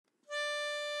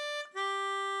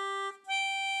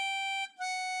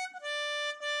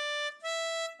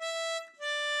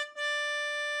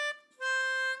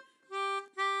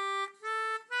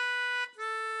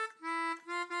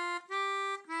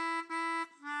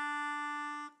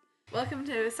Welcome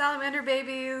to Salamander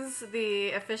Babies,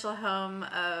 the official home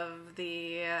of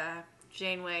the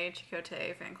Janeway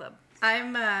Chakotay fan club.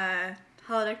 I'm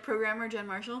holodeck programmer Jen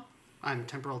Marshall. I'm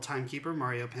temporal timekeeper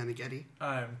Mario Panaghetti.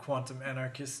 I'm quantum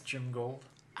anarchist Jim Gold.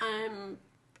 I'm...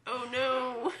 oh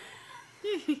no.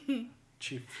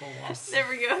 Chief philosopher. There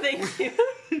we go, thank you.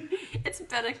 It's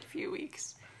been a few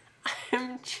weeks.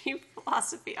 I'm Chief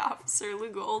Philosophy Officer Lou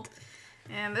Gold.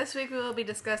 And this week we will be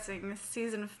discussing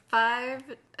Season 5,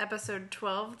 Episode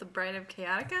 12, The Bride of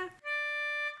Chaotica.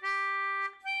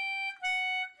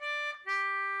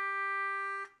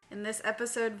 In this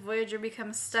episode, Voyager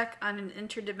becomes stuck on an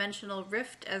interdimensional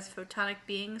rift as photonic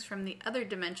beings from the other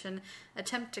dimension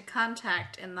attempt to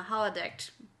contact in the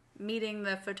holodeck, meeting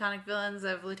the photonic villains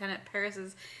of Lieutenant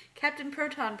Paris's Captain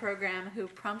Proton program, who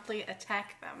promptly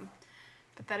attack them.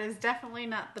 But that is definitely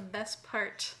not the best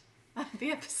part of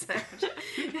the episode.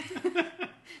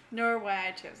 Nor why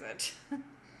I chose it.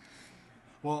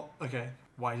 Well, okay.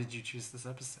 Why did you choose this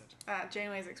episode?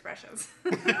 Janeway's expressions.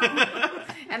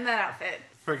 And that outfit.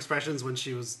 Her expressions when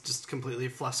she was just completely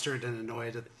flustered and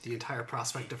annoyed at the entire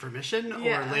prospect of her mission,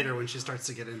 Yeah. or later when she starts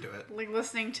to get into it. Like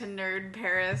listening to Nerd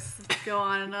Paris go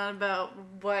on and on about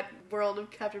what world of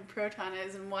Captain Proton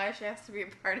is and why she has to be a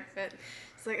part of it.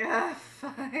 It's like,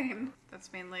 fine.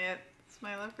 That's mainly it. It's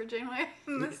my love for Janeway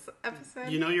in this episode.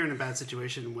 You know you're in a bad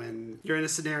situation when you're in a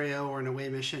scenario or an away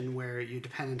mission where you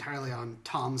depend entirely on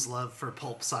Tom's love for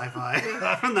pulp sci-fi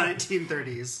from the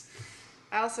 1930s.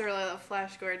 I also really love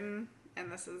Flash Gordon,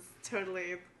 and this is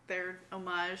totally their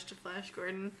homage to Flash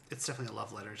Gordon. It's definitely a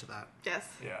love letter to that. Yes.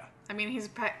 Yeah. I mean, he's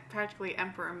practically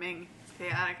Emperor Ming. It's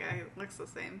Chaotica. He looks the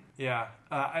same. Yeah.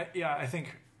 I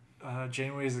think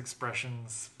Janeway's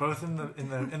expressions, both in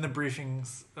the briefing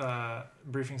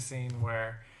scene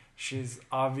where she's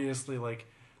obviously like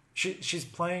she's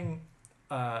playing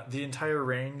the entire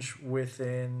range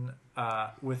within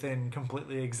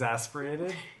completely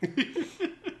exasperated.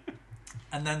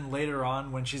 And then later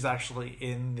on, when she's actually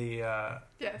in the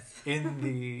Yes. in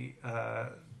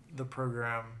the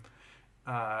program,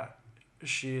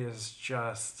 she is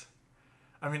just.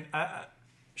 I mean,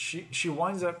 she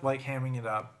winds up like hamming it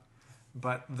up,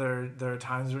 but there are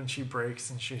times when she breaks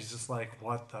and she's just like,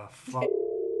 "What the fuck."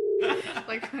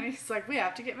 Like when he's like, we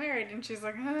have to get married, and she's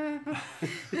like,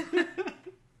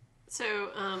 So,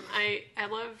 I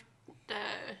love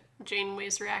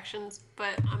Janeway's reactions,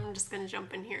 but I'm just going to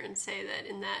jump in here and say that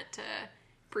in that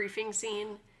briefing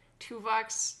scene,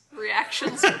 Tuvok's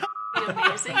reactions are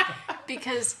amazing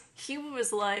because he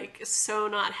was like so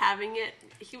not having it.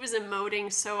 He was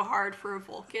emoting so hard for a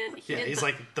Vulcan. He's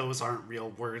like, those aren't real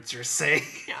words you're saying.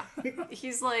 Yeah.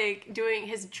 He's like doing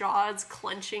his jaws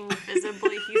clenching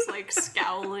visibly. He's like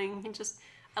scowling.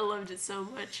 I loved it so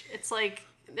much. It's like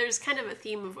there's kind of a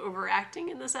theme of overacting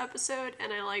in this episode,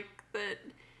 and I like that,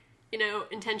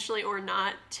 intentionally or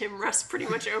not, Tim Russ pretty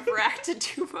much overacted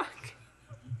Tuvok.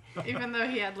 even though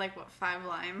he had like 5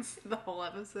 lines the whole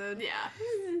episode. Yeah.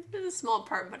 It was a small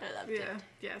part, but I loved it.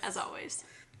 Yes. As always.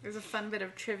 There's a fun bit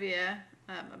of trivia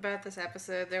about this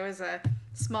episode. There was a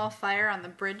small fire on the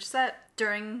bridge set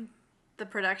during the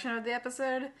production of the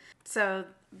episode. So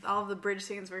all of the bridge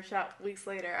scenes were shot weeks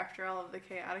later after all of the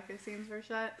Chaotica scenes were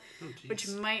shot. Oh, which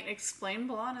might explain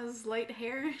B'Elanna's light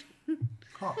hair.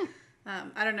 Huh.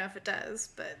 I don't know if it does,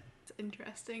 but it's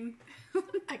interesting.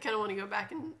 I kind of want to go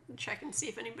back and check and see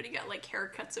if anybody got like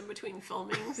haircuts in between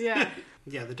filmings. Yeah.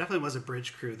 Yeah, there definitely was a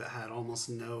bridge crew that had almost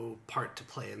no part to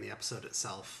play in the episode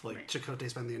itself. Like, Right. Chakotay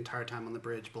spent the entire time on the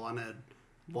bridge. B'Elanna had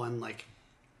one,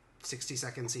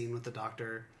 60-second scene with the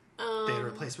Doctor. They had a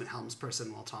replacement helms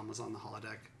person while Tom was on the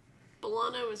holodeck.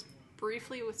 B'Elanna was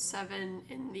briefly with Seven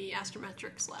in the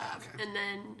astrometrics lab, Okay. and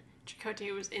then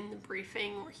Chakotay was in the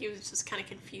briefing where he was just kind of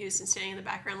confused and standing in the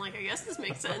background like, I guess this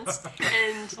makes sense.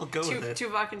 And I'll go with it.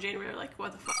 Tuvok and Janeway were like,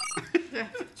 what the fuck?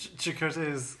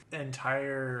 Chakotay's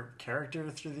entire character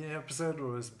through the episode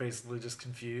was basically just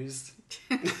confused.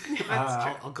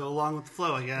 I'll go along with the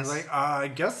flow, I guess. Like, I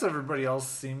guess everybody else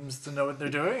seems to know what they're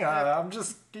doing. I'm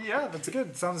just, that's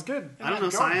good. Sounds good. I don't know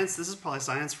Go. science. This is probably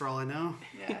science for all I know.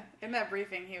 Yeah. In that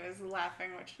briefing, he was laughing,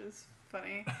 which is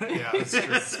funny. Yeah, that's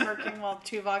true. Smirking while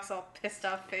Tuvok's all pissed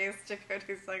off face.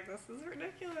 Chakotay's like, this is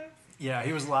ridiculous. Yeah,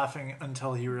 he was laughing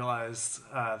until he realized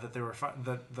that that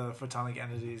the photonic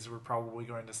entities were probably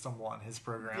going to stumble on his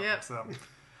program. Yep. So,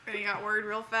 And he got word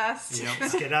real fast. yep.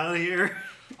 Let's get out of here.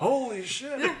 Holy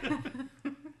shit!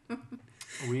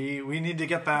 we need to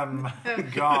get them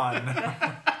gone.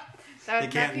 That They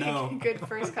would can't not be know. good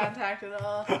first contact at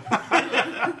all.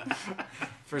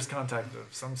 First contact of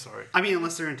some sort. I mean,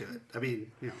 unless they're into it.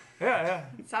 Yeah.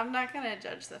 So I'm not going to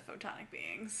judge the photonic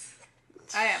beings.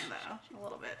 I am, though. A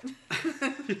little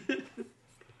bit.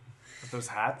 With those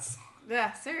hats.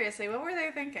 Yeah, seriously, what were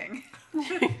they thinking?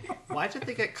 Why did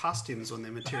they get costumes when they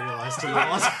materialized in the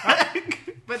holodeck?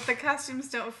 But the costumes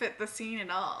don't fit the scene at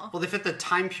all. Well, they fit the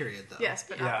time period, though. Yes,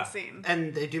 but not the scene.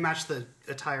 And they do match the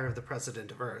attire of the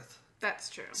president of Earth. That's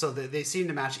true. So they seem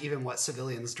to match even what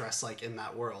civilians dress like in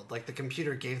that world. Like, the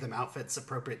computer gave them outfits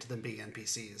appropriate to them being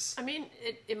NPCs. I mean,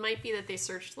 it might be that they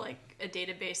searched, like, a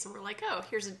database and were like, oh,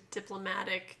 here's a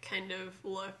diplomatic kind of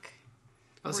look.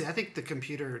 Oh, see, I think the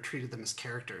computer treated them as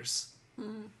characters.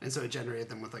 And so it generated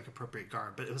them with, like, appropriate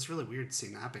garb. But it was really weird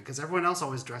seeing that happen, because everyone else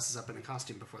always dresses up in a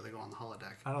costume before they go on the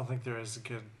holodeck. I don't think there is a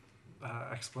good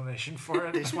explanation for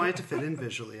it. They just wanted to fit in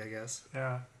visually, I guess.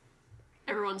 Yeah.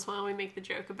 Every once in a while we make the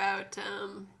joke about,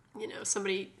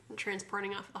 somebody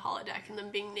transporting off the holodeck and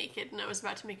them being naked, and I was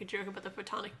about to make a joke about the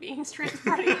photonic beings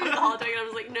transporting off the holodeck, and I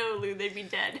was like, no, Lou, they'd be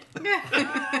dead.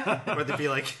 Or they'd be,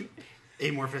 like,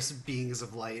 amorphous beings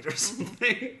of light or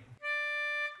something.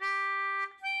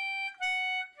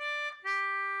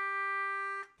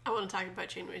 I want to talk about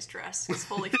Janeway's dress, because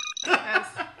holy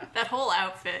that whole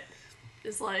outfit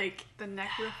is like... The neck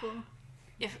riffle.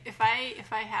 If I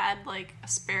had, like, a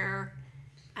spare...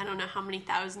 I don't know how many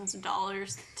thousands of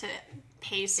dollars to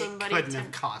pay somebody. It couldn't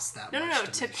have cost that much. No,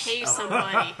 to pay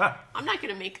somebody. I'm not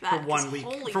going to make that. For 1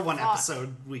 week, for one fuck,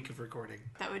 episode, week of recording.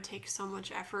 That would take so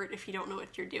much effort if you don't know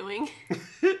what you're doing.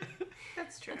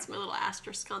 That's true. That's my little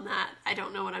asterisk on that. I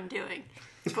don't know what I'm doing.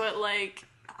 But, like,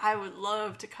 I would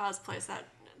love to cosplay as that,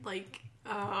 like,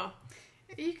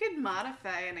 You could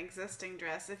modify an existing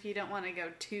dress if you don't want to go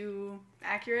too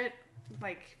accurate.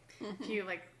 Like, if you,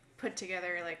 like, put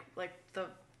together, like the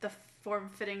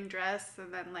form-fitting dress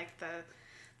and then, like,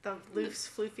 the loose,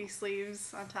 floofy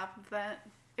sleeves on top of that.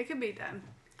 It could be done.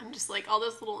 I'm just like, all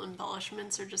those little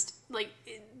embellishments are just, like,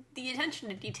 the attention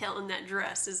to detail in that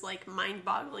dress is, like,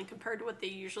 mind-boggling compared to what they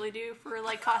usually do for,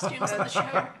 like, costumes in the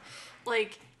show.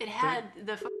 Like, it had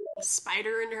the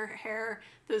spider in her hair,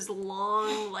 those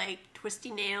long, like, twisty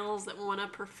nails that went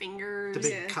up her fingers. The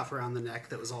big cuff around the neck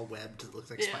that was all webbed. It looked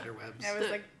like spider webs. It was,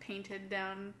 like, painted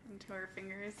down into her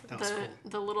fingers. That was cool.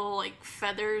 The little, like,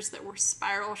 feathers that were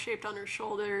spiral-shaped on her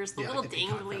shoulders. The little like the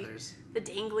peacock dangly... feathers. The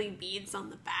dangly beads on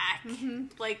the back.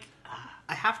 Like...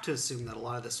 I have to assume that a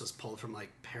lot of this was pulled from, like,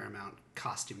 Paramount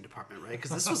costume department, right?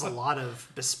 Because this was a lot of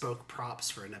bespoke props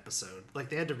for an episode. Like,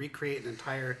 they had to recreate an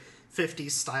entire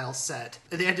 50s style set.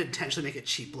 And they had to intentionally make it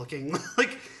cheap looking.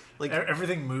 like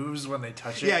Everything moves when they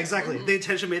touch it. Yeah, exactly. They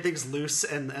intentionally made things loose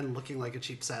and looking like a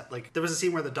cheap set. Like, there was a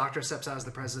scene where the Doctor steps out as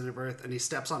the President of Earth and he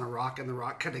steps on a rock and the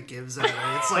rock kind of gives it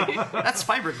away. It's like, that's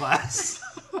fiberglass.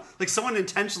 Like, someone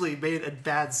intentionally made a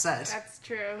bad set. That's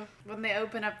true. When they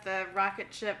open up the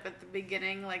rocket ship at the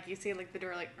beginning, like, you see, like, the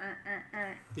door, like,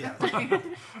 Yeah.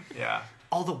 Yeah.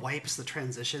 All the wipes, the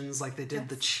transitions, like, they did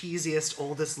the cheesiest,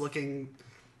 oldest looking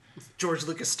George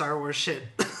Lucas Star Wars shit.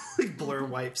 Like, blur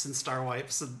wipes and star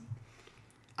wipes. And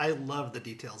I love the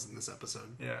details in this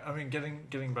episode. Yeah, I mean,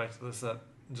 getting back to this,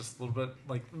 just a little bit,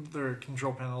 like, there are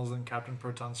control panels in Captain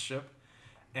Proton's ship,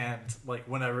 and, like,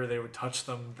 whenever they would touch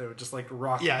them, they would just, like,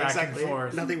 rock back and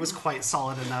forth. Nothing was quite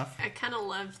solid enough. I kind of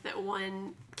loved that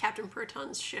when Captain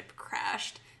Proton's ship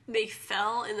crashed, they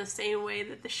fell in the same way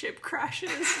that the ship crashes,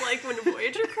 like when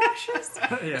Voyager crashes.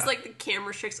 It's like the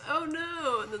camera shakes, oh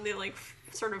no, and then they, like,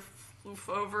 sort of floof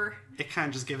over. It kind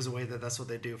of just gives away that that's what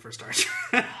they do for Star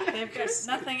Trek. They've got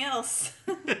nothing else.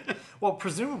 Well,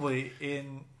 presumably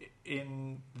in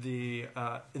the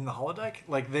holodeck,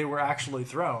 like, they were actually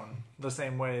thrown the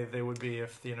same way they would be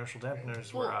if the inertial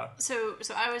dampeners were out. So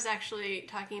I was actually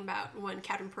talking about when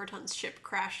Captain Proton's ship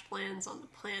crash lands on the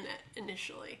planet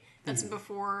initially. That's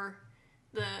before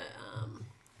the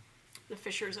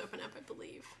fissures open up, I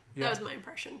believe. Yeah. That was my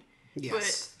impression.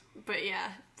 Yes. But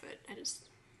I just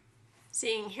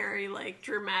seeing Harry, like,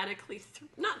 dramatically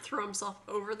not throw himself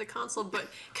over the console, but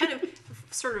kind of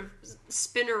sort of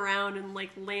spin around and, like,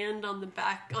 land on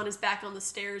his back on the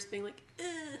stairs, being like,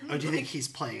 Oh, do you think he's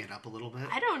playing it up a little bit?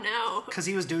 I don't know. Because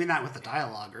he was doing that with the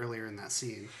dialogue earlier in that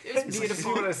scene. It was Did you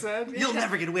beautiful. see what I said? You'll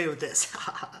never get away with this.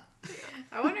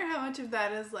 I wonder how much of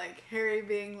that is, like, Harry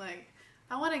being like,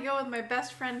 I want to go with my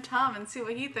best friend Tom and see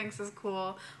what he thinks is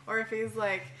cool. Or if he's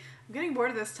like, I'm getting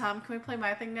bored of this, Tom. Can we play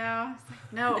my thing now? It's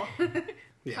like, no.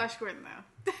 Yeah. Flash Gordon,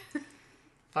 though.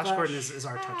 Flash Gordon is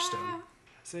our touchstone.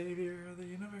 Savior of the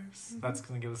universe. That's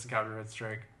going to give us a copyright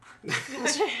strike.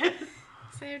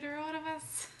 Saved her one of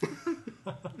us.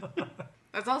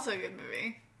 That's also a good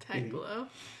movie. Tag below.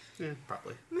 Yeah,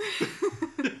 probably.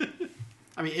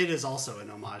 I mean, it is also an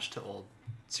homage to old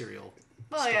serial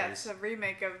Well, stories. yeah, it's a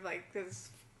remake of, like, this.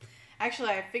 Actually,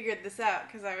 I figured this out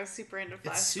because I was super into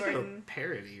Flash It's Gordon.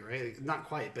 pseudo-parody, right? Not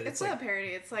quite, but It's not a parody.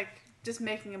 It's like just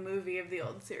making a movie of the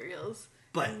old serials.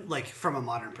 But, like, from a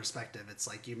modern perspective, it's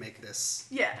like you make this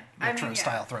Yeah.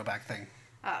 retro-style throwback thing.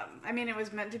 I mean, it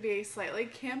was meant to be slightly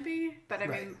campy, but I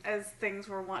Right. mean, as things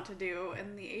were wont to do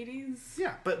in the 80s.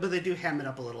 Yeah, but they do ham it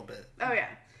up a little bit. Oh, yeah.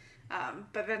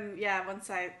 But then, yeah, once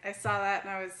I saw that and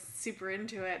I was super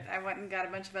into it, I went and got a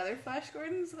bunch of other Flash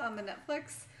Gordons on the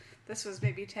Netflix. This was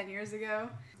maybe 10 years ago.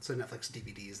 So Netflix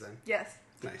DVDs then. Yes.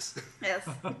 Nice. Yes.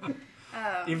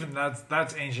 Even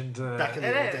that's ancient. Back in the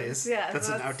It old is, days. yeah, That's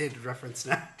so an that's- outdated reference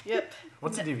now. Yep.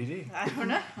 What's a DVD? I don't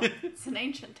know. It's an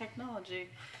ancient technology.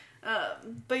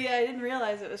 But yeah, I didn't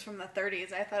realize it was from the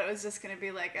 30s. I thought it was just going to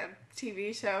be like a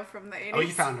TV show from the 80s. Oh,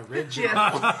 you found original.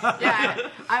 Yeah,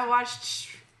 I watched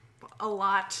a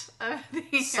lot of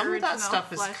the Some of original that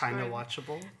stuff is Flash kind of Gordon.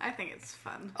 watchable. I think it's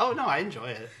fun. Oh, no, I enjoy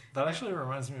it. That actually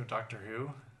reminds me of Doctor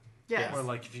Who. Yes. Where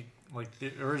like if you like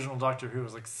the original Doctor Who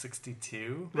was like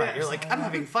 62. Right, Yeah. you're like, I'm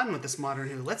having fun with this modern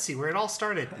Who. Let's see where it all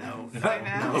started. No,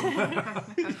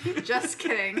 Just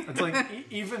kidding. It's like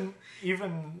even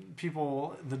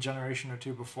people the generation or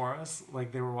two before us,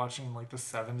 like they were watching like the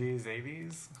 70s,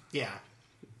 80s. Yeah.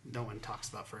 No one talks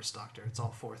about First Doctor. It's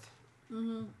all fourth.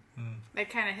 They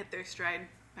kind of hit their stride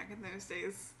back in those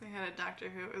days. They had a Doctor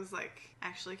Who was like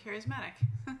actually charismatic.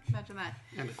 Imagine that.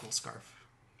 And a cool scarf.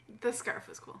 The scarf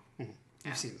was cool. You've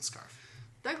Yeah. seen the scarf.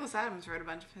 Douglas Adams wrote a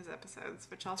bunch of his episodes,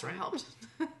 which also right. helped.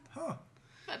 Huh.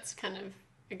 That's kind of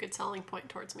a good selling point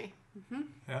towards me.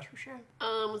 Yeah. For sure.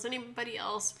 Was anybody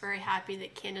else very happy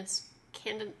that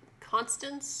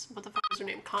Constance, what the fuck was her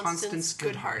name? Constance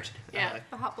Goodhart. Yeah.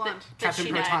 The hot blonde. That Captain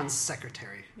she died. Proton's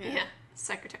secretary. Yeah.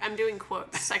 Secretary. I'm doing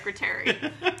quotes. Secretary.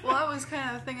 Well, that was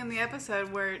kind of the thing in the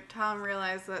episode where Tom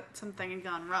realized that something had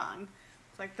gone wrong.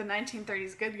 It's like the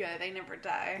 1930s good guy, they never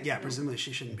die. Yeah, presumably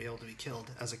she shouldn't be able to be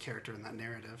killed as a character in that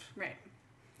narrative. Right.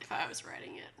 If I was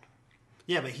writing it.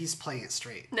 Yeah, but he's playing it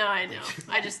straight. No, I know.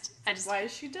 I just. Why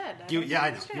is she dead? I don't know. You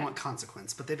understand. want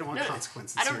consequence, but they don't want No,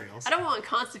 consequence in I don't. serials. I don't want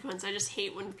consequence. I just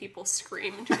hate when people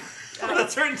scream.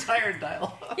 That's her entire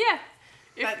dialogue. Yeah.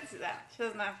 That's that. She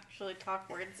doesn't actually talk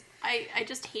words. I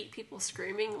just hate people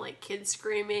screaming, like kids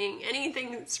screaming,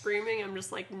 anything screaming. I'm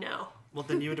just like, no. Well,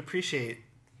 then you would appreciate.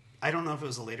 I don't know if it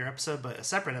was a later episode, but a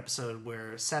separate episode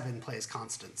where Seven plays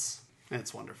Constance, and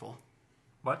it's wonderful.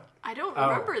 What? I don't Oh.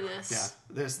 remember this.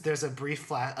 Yeah, there's a brief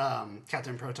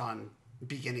Captain Proton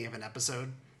beginning of an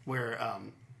episode where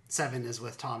Seven is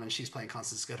with Tom and she's playing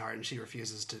Constance Goodhart and she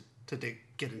refuses to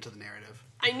get into the narrative.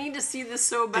 I need to see this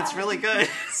so bad. It's really good.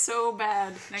 So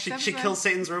bad. Next she episode, kills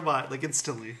Satan's robot like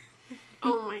instantly.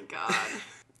 Oh my god.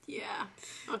 Yeah.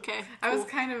 Okay. I was cool.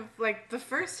 kind of like the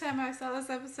first time I saw this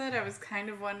episode, I was kind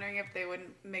of wondering if they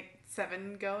wouldn't make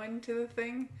Seven go into the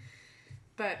thing.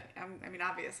 But I mean,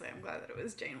 obviously, I'm glad that it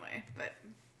was Janeway. But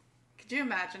could you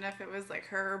imagine if it was like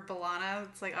her or B'Elanna?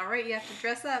 It's like, all right, you have to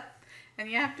dress up and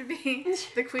you have to be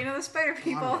the queen of the spider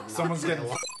people. Someone's getting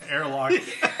airlocked.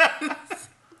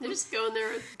 They're just going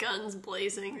there with guns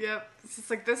blazing. Yep. It's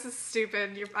just like, this is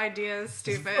stupid. Your idea is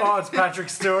stupid. Oh, it's Patrick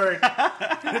Stewart.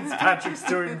 It's Patrick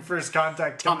Stewart in First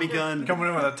Contact. Tommy gun. Coming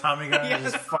in with a Tommy gun and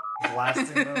just fucking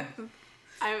blasting them.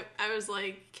 I was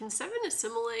like, can Seven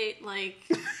assimilate? Like,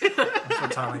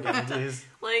 Atomic energies.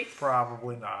 like,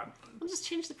 Probably not. we'll just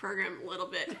change the program a little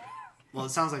bit. Well, it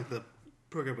sounds like the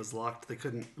program was locked. They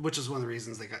couldn't, which is one of the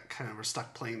reasons they got kind of were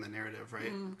stuck playing the narrative,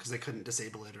 right? Because they couldn't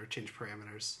disable it or change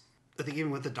parameters. I think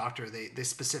even with the Doctor, they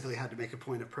specifically had to make a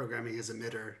point of programming his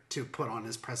emitter to put on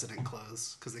his president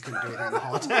clothes because they couldn't do anything in the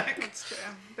holodeck. It's true.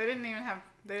 They didn't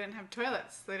have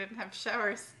toilets. They didn't have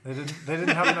showers. They didn't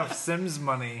have enough Sims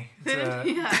money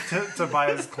to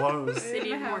buy his clothes. They need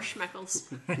didn't more have-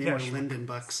 schmeckles. Need more Linden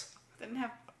bucks. Didn't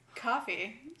have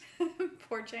coffee.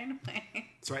 Poor Janeway.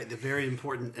 That's right. The very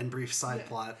important and brief side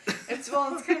plot. It's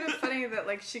kind of funny that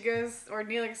like she goes or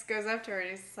Neelix goes up to her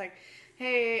and he's like,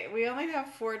 "Hey, we only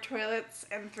have 4 toilets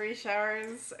and 3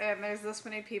 showers, and there's this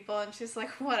many people," and she's like,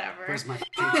 "Whatever." Where's my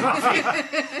coffee?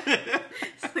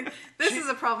 It's like, this is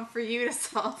a problem for you to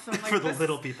solve. I'm like, For the this-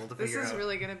 little people to This figure is out.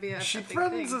 really going to be a She big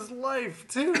threatens thing. his life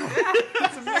too.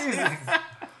 It's amazing.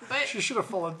 But She should have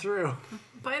followed through.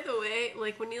 by the way,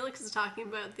 like when Neelix is talking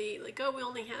about the like, oh, we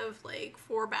only have like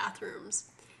 4 bathrooms,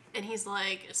 and he's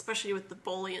like, especially with the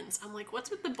Bolians. I'm like, what's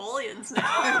with the Bolians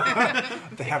now?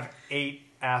 They have 8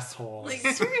 assholes. Like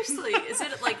seriously, is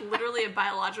it like literally a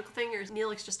biological thing, or is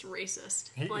Neelix just a racist?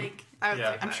 Like, I would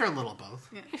Yeah. say I'm that. sure a little both.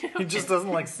 He just doesn't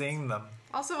like seeing them.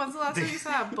 Also, when's the last time you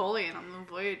saw a Bolian on the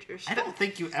Voyager I ship? don't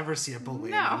think you ever see a Bolian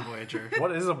No. on Voyager. Do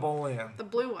What is a Bolian? The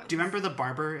blue one. you remember the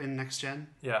barber in Next Gen?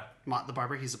 Yeah. Mott the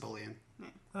barber? He's a Bolian.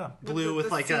 blue with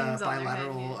the like a seams on their head,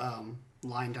 bilateral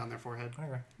line down their forehead.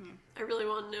 Okay. I really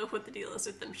want to know what the deal is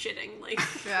with them shitting. Like,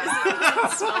 Yeah.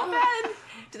 does it smell bad?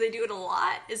 Do they do it a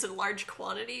lot? Is it large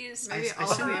quantities? Maybe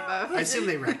all of the above. I assume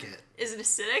they wreck it. Is it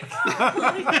acidic?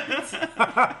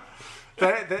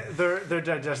 Their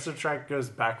digestive tract goes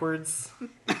backwards.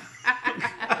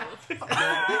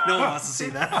 No one wants to see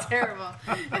that. Terrible.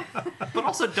 But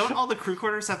also, don't all the crew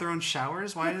quarters have their own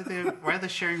showers? Why are they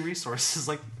sharing resources?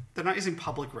 Like, they're not using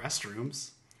public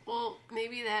restrooms. Well,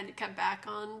 maybe they had to cut back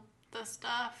on the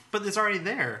stuff. But it's already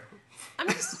there. I'm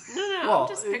just no. Well, I'm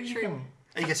just picturing.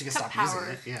 I guess you can Cut stop using power.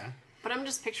 it. Yeah. But I'm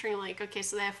just picturing like, okay,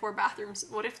 so they have 4 bathrooms.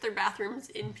 What if they're bathrooms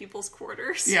in people's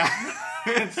quarters? Yeah.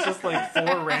 It's just like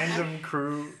 4 random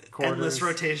crew quarters. Endless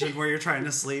rotation where you're trying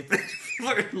to sleep.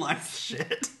 People are in line for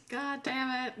shit. God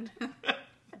damn it.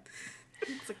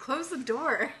 So close the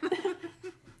door.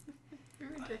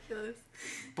 Ridiculous.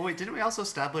 But wait, didn't we also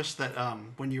establish that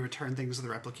when you return things to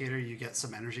the replicator, you get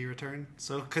some energy return?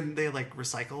 So couldn't they like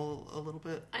recycle a little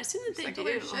bit? I assume that they Cycle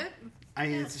do. their shit. I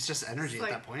mean, it's just energy It's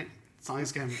at like- that point. As long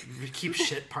as it's gonna keep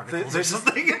shit particles They or just-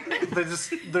 something.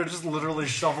 They're just literally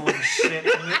shoveling shit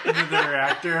into the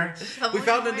reactor. We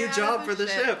found a new job for the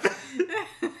ship.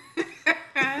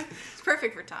 It's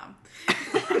perfect for Tom.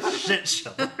 Shit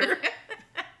shoveler.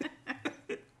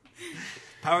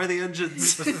 Power the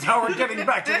engines. This is how we're getting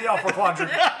back to the Alpha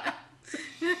Quadrant.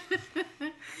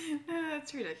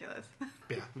 That's ridiculous.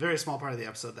 Yeah, very small part of the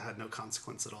episode that had no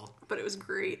consequence at all. But it was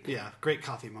great. Yeah, great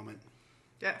coffee moment.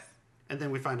 Yes. And then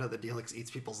we find out that Neelix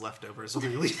eats people's leftovers when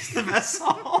they leave the mess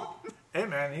hall. Hey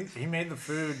man, he made the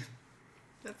food.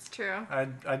 That's true. I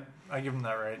give him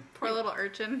that right. Poor little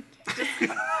urchin. Just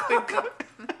quick up.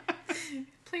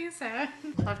 Please, sir.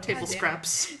 I'll have table God damn it.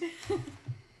 scraps.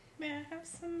 May I have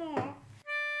some more?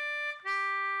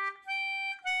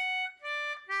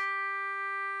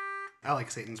 I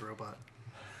like Satan's robot.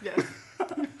 Yes.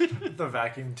 The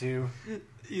vacuum tube.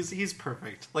 He's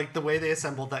perfect. Like the way they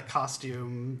assembled that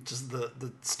costume, just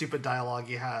the stupid dialogue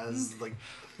he has, like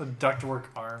The ductwork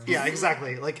arms. yeah,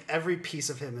 exactly. Like every piece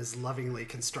of him is lovingly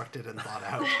constructed and thought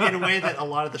out in a way that a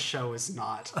lot of the show is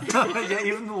not. Yeah,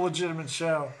 even the legitimate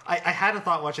show. I had a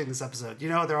thought watching this episode. You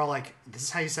know, they're all like, "This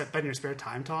is how you spend your spare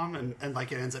time, Tom," and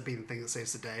like it ends up being the thing that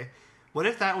saves the day. What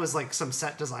if that was like some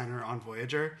set designer on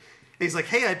Voyager? And he's like,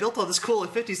 "Hey, I built all this cool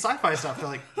 50s sci-fi stuff." They're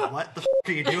like, "What the f***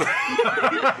 are you doing?"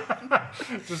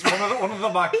 Just one of the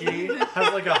Maquis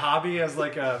has like a hobby as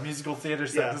like a musical theater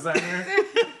set Yeah. designer.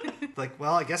 Like,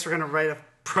 well, I guess we're gonna write a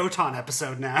Proton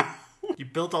episode now. You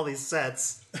built all these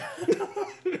sets.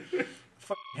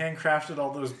 Handcrafted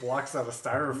all those blocks out of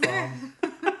styrofoam.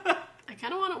 I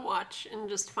kind of want to watch and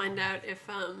just find out if,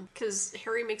 because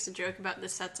Harry makes a joke about the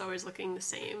sets always looking the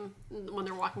same when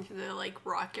they're walking through the like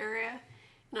rock area.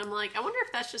 And I'm like, I wonder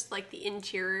if that's just like the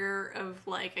interior of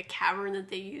like a cavern that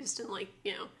they used in like,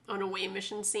 you know, an away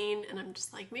mission scene. And I'm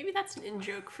just like, maybe that's an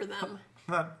in-joke for them.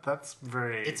 That's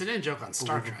very. It's an in-joke on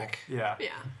Star believable. Trek. Yeah.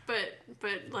 Yeah, but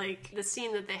like the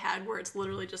scene that they had where it's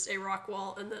literally just a rock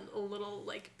wall and then a little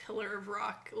like pillar of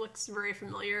rock looks very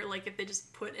familiar. Like if they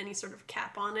just put any sort of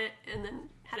cap on it and then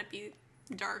had it be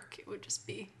dark, it would just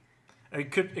be.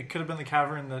 It could have been the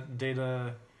cavern that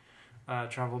Data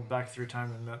traveled back through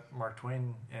time and met Mark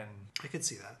Twain in. I could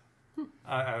see that.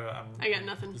 I got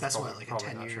nothing. That's Probably- what, like a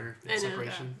probably not 10-year I know.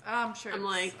 separation. I'm sure. I'm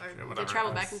like, Yeah, they whatever.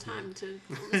 travel back in time to.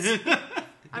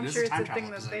 I'm It is sure a it's time a thing travel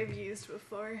that episode. they've used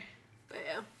before. But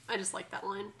yeah, I just like that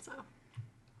line. So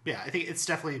Yeah, I think it's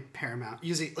definitely Paramount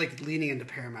using like leaning into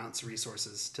Paramount's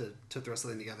resources to throw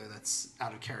something together that's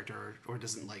out of character or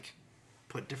doesn't like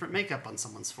put different makeup on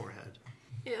someone's forehead.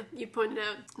 yeah, you pointed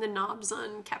out the knobs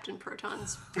on Captain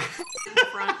Proton's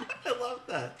front. I love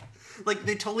that. Like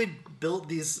they totally built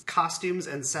these costumes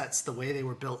and sets the way they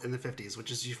were built in the 50s,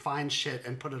 which is you find shit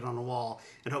and put it on a wall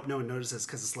and hope no one notices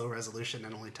because it's low resolution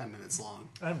and only 10 minutes long.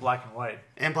 And black and white.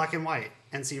 And black and white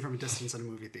and seen from a distance in a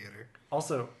movie theater.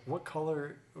 Also, what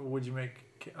color would you make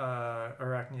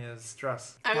Arachnia's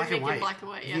dress? I would Black make and white. it black and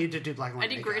white. Yeah, You need to do black and I white.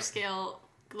 did makeup. grayscale.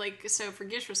 Like so for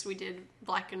Gishwas, we did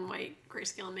black and white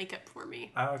grayscale makeup for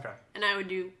me, Okay. and I would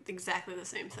do exactly the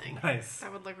same thing. Nice.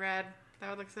 That would look rad.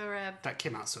 That would look so rad. That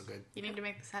came out so good. You need to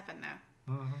make this happen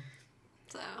now.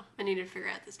 So I need to figure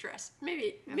out this dress.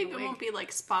 Maybe And maybe the it wig. won't be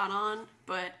like spot on,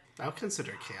 but I would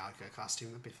consider Chaotic a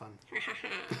costume. That'd be fun.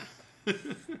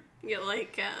 get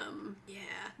like yeah,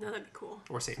 no, that'd be cool.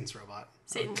 Or Satan's robot.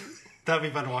 Satan. That'd be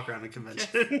fun to walk around a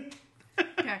convention.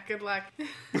 Yeah, good luck.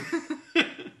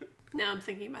 Now I'm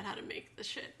thinking about how to make the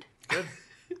shit. Good.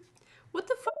 What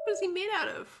the fuck was he made out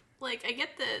of? Like, I get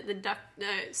the duck.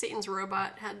 Satan's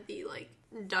robot had the like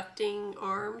ducting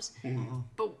arms.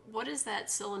 But what is that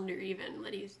cylinder even?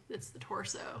 That's the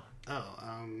torso. Oh,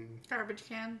 Garbage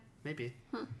can. maybe.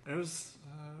 It was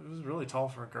really tall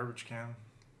for a garbage can.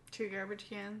 2 garbage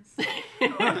cans.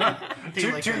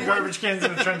 Two garbage cans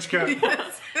in a trench coat.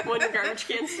 One garbage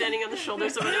can standing on the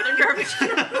shoulders of another garbage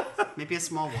can. Maybe a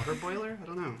small water boiler? I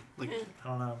don't know. Like, I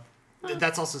don't know.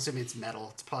 that's also assuming it's metal.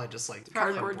 It's probably just like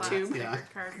Cardboard Plastic tube. Yeah, or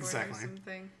cardboard exactly. or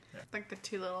something. Like the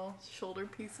 2 little shoulder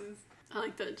pieces. I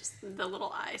like the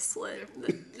little eye slit.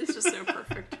 It's just so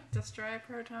perfect. Destroy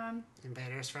Proton.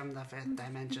 Invaders from the 5th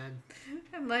dimension.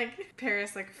 And like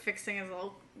Paris like fixing his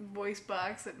little voice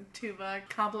box and Tuvok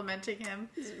complimenting him.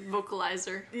 His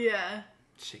vocalizer. Yeah.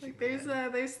 Shaking Like my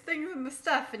head. there's things in the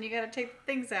stuff and you gotta take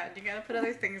things out and you gotta put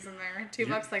other things in there. And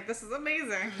Tuvok's like, this is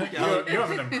amazing. You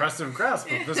have an impressive grasp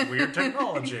of this weird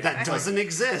technology. That doesn't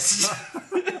exist.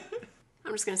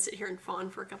 I'm just gonna sit here and fawn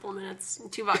for a couple of minutes.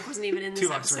 And Tuvok wasn't even in this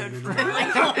Tuvok's episode.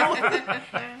 right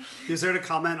For He was there to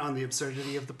comment on the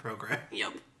absurdity of the program.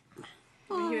 Yep.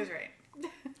 I mean, he was right.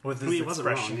 With I this mean, he wasn't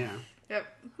expression, wrong, yeah.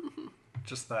 Yep.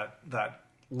 just that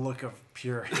look of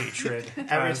pure hatred.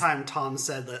 Every time Tom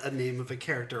said a name of a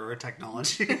character or a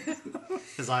technology,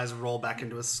 his eyes roll back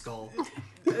into his skull.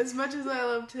 As much as I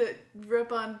love to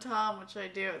rip on Tom, which I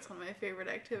do, it's one of my favorite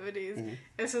activities.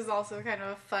 This is also kind of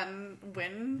a fun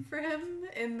win for him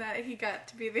in that he got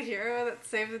to be the hero that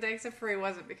saved the day, except for he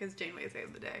wasn't because Janeway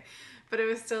saved the day. But it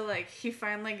was still like he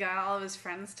finally got all of his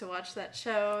friends to watch that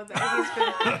show that he's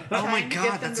been Oh my trying to god,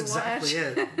 get them that's to exactly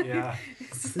watch. it. Yeah.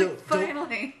 No,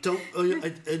 Finally.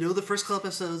 I know the first couple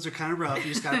episodes are kind of rough.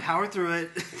 You just gotta power through it.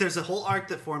 There's a whole arc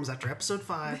that forms after episode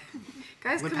 5.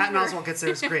 Guys, When come Patton over. Oswalt gets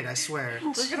there, it's great, I swear.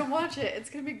 We're gonna watch it. It's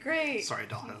gonna be great. Sorry, You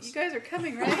Dollhouse. guys are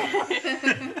coming,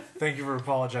 right? Thank you for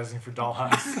apologizing for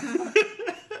Dollhouse.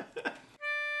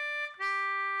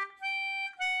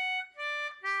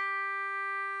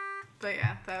 But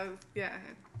yeah, that was,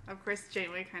 of course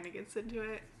Janeway kind of gets into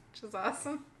it, which is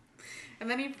awesome. And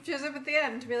then he shows up at the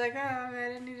end to be like, oh, I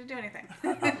didn't need to do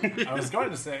anything. I was going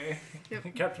to say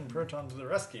Yep. Captain Proton to the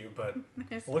rescue, but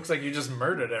Nice. it looks like you just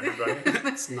murdered everybody.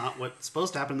 That's not what's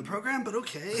supposed to happen in the program, but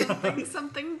okay.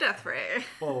 Something death ray.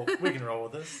 Well, we can roll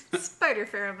with this. Spider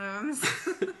pheromones.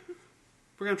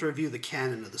 We're going to have to review the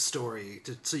canon of the story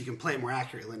so you can play it more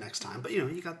accurately next time. But,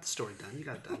 you got the story done. You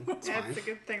got it done. It's Yeah, fine. it's a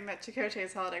good thing that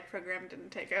Chakotay's holodeck program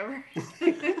didn't take over.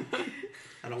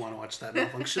 I don't want to watch that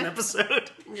malfunction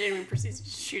episode. Janeway proceeds to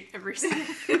shoot every scene.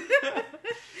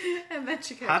 And then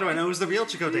Chakotay. How do I know it was the real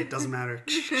Chakotay? Doesn't matter.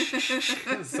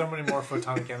 So many more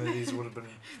photonic entities would have been.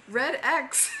 Red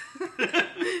X.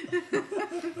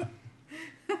 The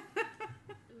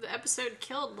episode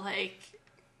killed like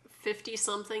 50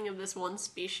 something of this one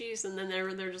species, and then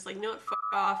they're just like, no, fuck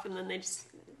off, and then they just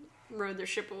rode their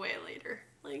ship away later.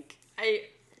 Like,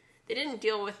 they didn't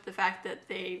deal with the fact that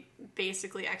they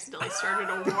basically accidentally started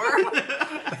a war.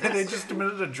 They just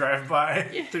committed a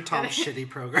drive-by. Through Tom's shitty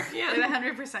program. Yeah. It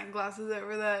 100% glosses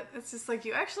over that. It's just like,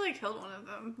 you actually killed one of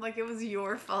them. Like, it was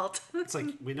your fault. It's like,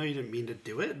 we know you didn't mean to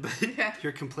do it, but Yeah.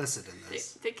 you're complicit in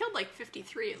this. They killed like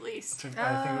 53 at least.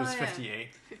 I think it was Oh, yeah. 58.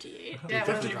 58. Yeah, it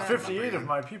 50, wasn't bad. 58 of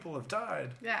my people have died.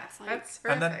 Yeah, like- that's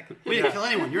And then- horrific. We didn't kill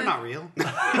anyone. You're not real.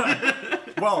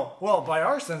 Well, by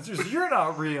our sensors, you're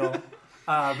not real.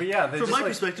 But yeah, they From just my like,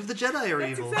 perspective, the Jedi are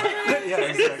evil. yeah,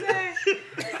 exactly.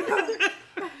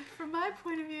 From my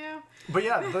point of view. But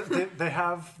yeah, they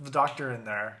have the Doctor in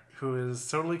there who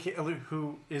is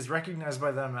who is recognized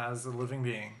by them as a living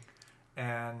being,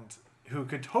 and who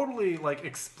could totally like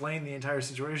explain the entire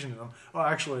situation to them. Oh,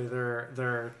 actually,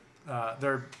 they're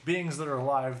beings that are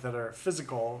alive that are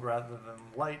physical rather than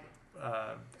light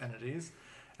entities,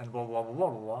 and blah blah blah blah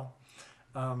blah blah.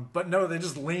 But no, they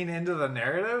just lean into the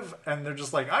narrative, and they're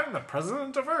just like, I'm the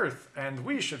president of Earth, and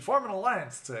we should form an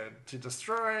alliance to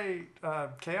destroy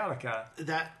Chaotica.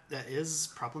 That is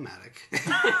problematic.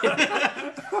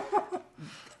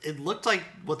 It looked like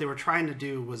what they were trying to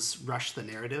do was rush the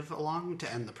narrative along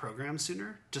to end the program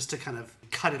sooner, just to kind of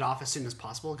cut it off as soon as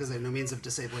possible because they have no means of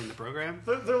disabling the program.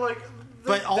 They're like...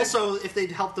 But also, if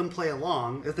they'd helped them play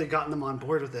along, if they'd gotten them on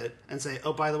board with it and say,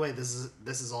 oh, by the way, this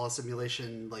is all a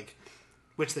simulation, like,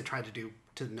 which they tried to do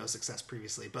to no success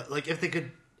previously. But, like, if they could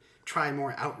try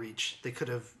more outreach, they could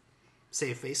have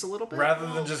saved face a little bit.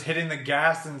 Rather than just hitting the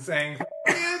gas and saying,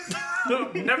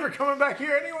 never coming back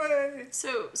here anyway.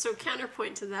 So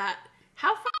counterpoint to that,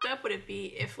 How fucked up would it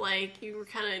be if, like, you were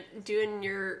kind of doing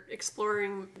your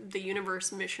exploring the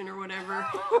universe mission or whatever,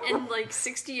 and, like,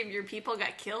 60 of your people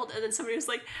got killed, and then somebody was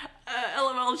like,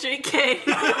 LML JK,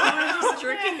 I was just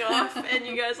jerking off, and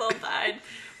you guys all died.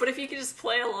 But if you could just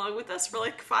play along with us for,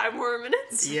 like, 5 more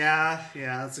minutes. Yeah,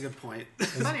 that's a good point.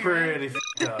 It's Funny, pretty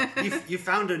f***ed up. You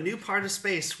found a new part of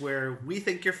space where we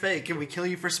think you're fake and we kill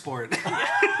you for sport.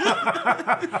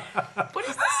 What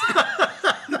is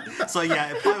this? So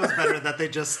yeah, it probably was better that they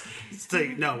just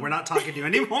say, no, we're not talking to you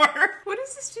anymore. What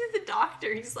does this do to the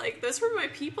doctor? He's like, those were my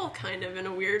people, kind of, in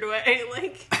a weird way.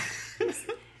 Like,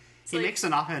 He makes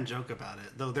an offhand joke about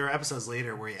it, though there are episodes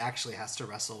later where he actually has to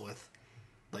wrestle with,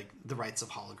 like, the rights of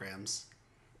holograms.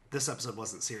 This episode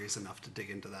wasn't serious enough to dig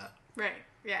into that. Right.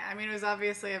 Yeah. I mean, it was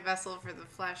obviously a vessel for the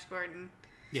Flash Gordon.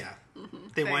 Yeah.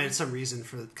 They Thing. wanted some reason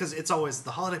for... Because it's always,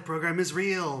 the holodeck program is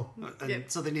real. And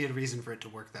Yep. so they needed a reason for it to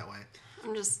work that way.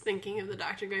 I'm just thinking of the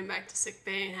doctor going back to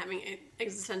sickbay and having an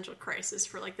existential crisis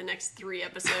for, like, the next 3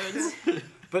 episodes.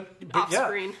 But Off yeah,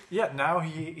 screen. yeah. Now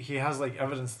he has like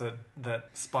evidence that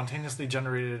spontaneously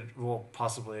generated. Well,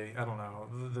 possibly, I don't know.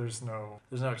 There's no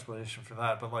explanation for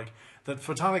that. But like that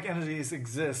photonic entities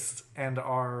exist and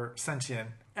are sentient,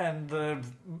 and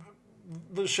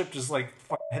the ship just like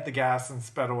hit the gas and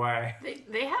sped away.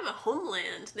 They have a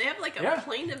homeland. They have, like, a Yeah.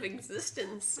 plane of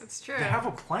existence. It's true. They have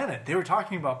a planet. They were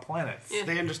talking about planets. Yeah.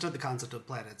 They understood the concept of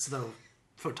planets, though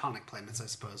photonic planets, I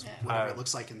suppose, whatever it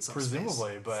looks like in subspace.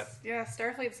 Presumably, but Yeah,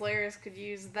 Starfleet's layers could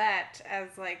use that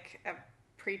as like a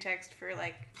pretext for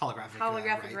like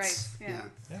Holographic rights. Yeah.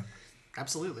 yeah.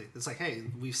 Absolutely. It's like, hey,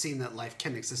 we've seen that life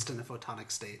can exist in a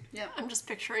photonic state. Yeah. I'm just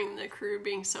picturing the crew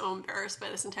being so embarrassed by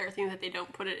this entire thing that they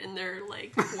don't put it in their,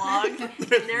 like, log.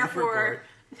 And therefore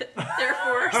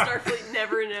Starfleet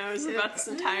never knows about this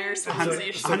entire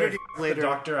civilization. 100 years The later,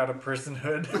 doctor out of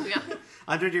personhood. Yeah.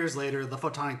 100 years later, the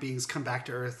photonic beings come back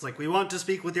to Earth. It's like, we want to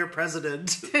speak with your president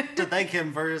to thank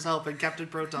him for his help in Captain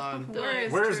Proton. Where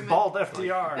is Where's Truman? bald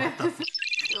FDR?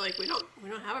 They're like, we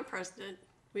don't have a president.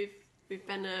 We've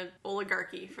been an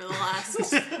oligarchy for the last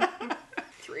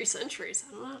 3 centuries.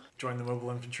 I don't know. Join the mobile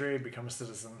infantry, become a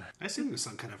citizen. I assume there's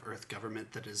some kind of Earth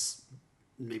government that is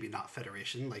maybe not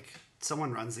federation. Like,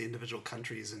 someone runs the individual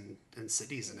countries and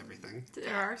cities and everything.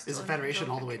 There are still Is it federation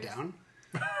all the way individual down?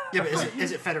 Yeah, but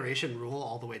is it federation rule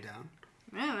all the way down?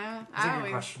 countries. I don't know. That's a I good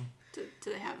always. question.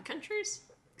 Do they have countries?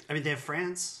 I mean, they have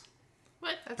France.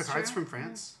 What? That's Picard's true. from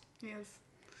France. Yes.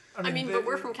 I mean, but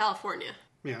we're from California.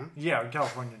 Yeah. Yeah,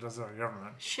 California does have a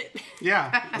government. Shit. Yeah,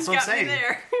 that's what I'm Got me saying.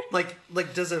 there.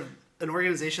 Like, does an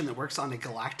organization that works on a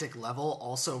galactic level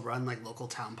also run, like, local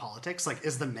town politics? Like,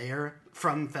 is the mayor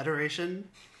from Federation?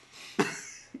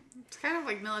 It's kind of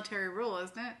like military rule,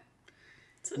 isn't it?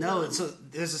 No, so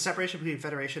there's a separation between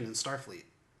Federation and Starfleet.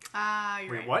 Ah,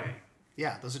 you're Wait, right. what? you're right.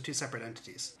 Yeah, those are 2 separate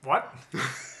entities. What?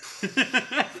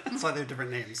 That's why they have different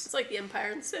names. It's like the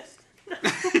Empire and Sith.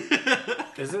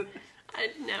 Is it?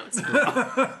 No, it's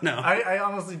not. No. I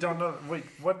honestly don't know. Wait,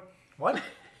 what? What?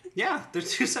 Yeah, they're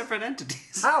 2 separate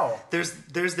entities. How? There's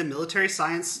the military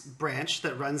science branch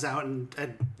that runs out and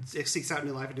seeks out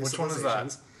new life and new Which one is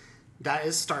civilizations. That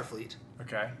is Starfleet.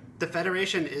 Okay. The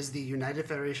Federation is the United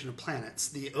Federation of Planets,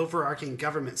 the overarching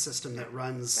government system that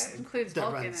runs That includes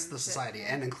Vulcan and the shit, society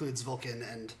yeah. and includes Vulcan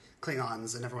and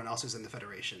Klingons and everyone else who's in the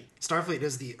Federation. Starfleet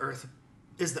is the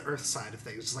Earth side of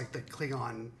things, just like the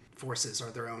Klingon forces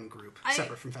are their own group,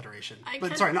 separate from Federation.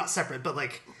 But sorry, not separate, but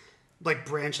like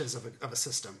branches of a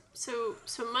system. So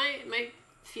my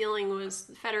feeling was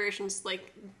the Federation's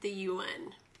like the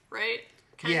UN, right?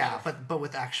 Kind Yeah, of but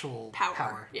with actual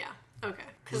power. Yeah. Okay.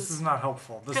 This is not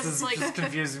helpful. This 'cause is it's like- just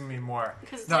confusing me more.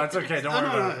 'cause it's No, like it's the- okay. Don't Oh, worry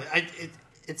no, about no, it.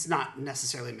 it's not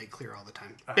necessarily made clear all the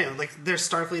time. But, you know, like there's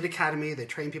Starfleet Academy. They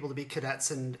train people to be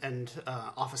cadets and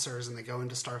officers, and they go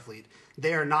into Starfleet.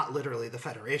 They are not literally the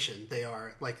Federation. They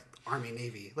are like Army,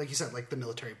 Navy, like you said, like the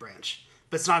military branch.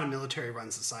 But it's not a military-run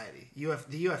society. The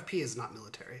UFP is not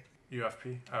military.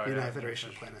 UFP? Oh, United yeah. Federation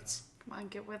of Planets. Come on,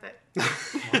 get with it.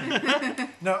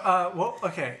 No, well,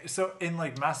 okay. So, in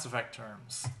like Mass Effect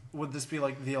terms, would this be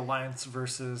like the Alliance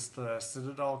versus the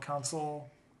Citadel Council?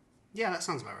 Yeah, that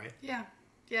sounds about right. Yeah.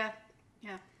 Yeah.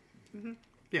 Yeah.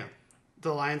 Yeah,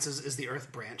 the Alliance is the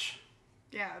Earth branch.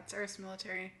 Yeah, it's Earth's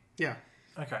military. Yeah.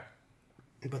 Okay.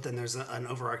 But then there's an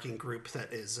overarching group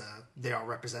that is they are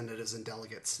represented as in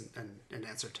delegates and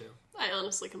answer to. I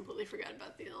honestly completely forgot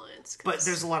about the Alliance. 'cause- But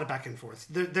there's a lot of back and forth.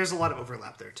 There's a lot of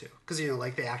overlap there too, because you know,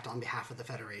 like they act on behalf of the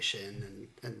Federation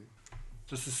and.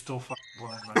 This is still fucking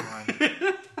blowing my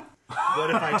mind. What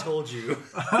if I told you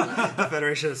the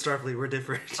Federation and Starfleet were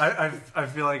different? I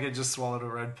feel like I just swallowed a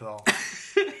red pill.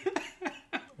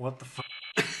 What the fuck?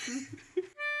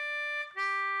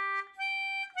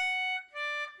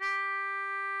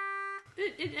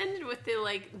 It ended with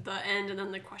the end and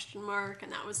then the question mark,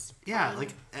 and that was Yeah, fun.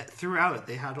 like throughout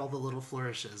they had all the little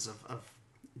flourishes of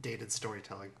dated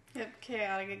storytelling. Yep,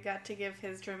 Chaotic got to give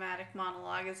his dramatic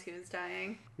monologue as he was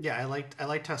dying. Yeah, I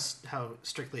liked how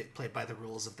strictly it played by the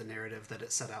rules of the narrative that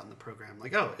it set out in the program.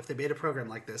 Like, oh, if they made a program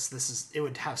like this, it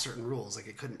would have certain rules. Like,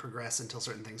 it couldn't progress until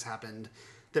certain things happened.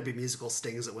 There'd be musical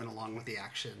stings that went along with the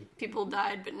action. People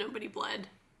died, but nobody bled.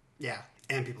 Yeah,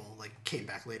 and people came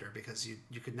back later because you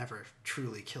could never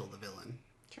truly kill the villain.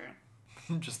 True.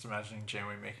 I'm just imagining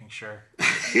Janeway making sure.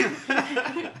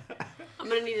 I'm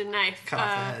gonna need a knife. Cut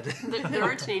off the head. There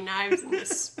aren't any knives in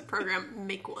this program.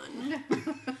 Make one.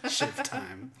 Shift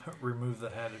time. Remove the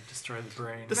head and destroy the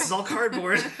brain. This is all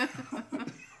cardboard.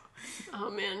 Oh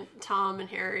man, Tom and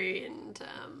Harry and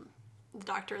the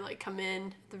doctor come in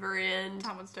at the very end.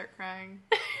 Tom would start crying.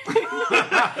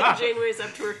 Janeway's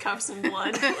up to her cuffs and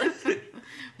blood.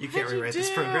 You can't rewrite this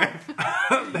program.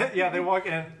 Yeah, they walk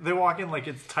in like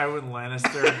it's Tywin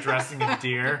Lannister dressing a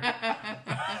deer.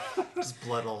 There's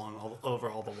blood over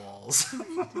all the walls.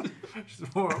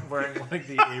 She's wearing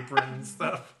the apron and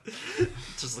stuff. It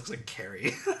just looks like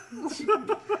Carrie.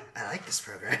 I like this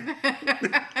program.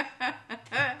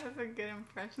 That's a good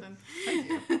impression.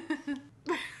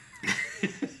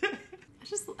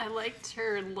 I liked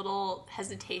her little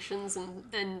hesitations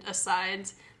and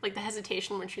asides. Like the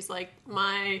hesitation when she's like,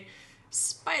 my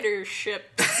spider ship.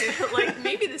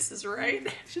 Maybe this is right.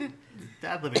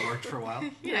 Ad libbing worked for a while.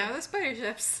 You know, the spider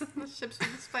ships. The ships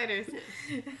with the spiders.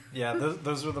 Yeah,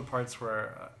 those were the parts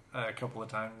where a couple of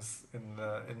times in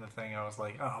the thing I was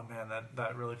like, oh man,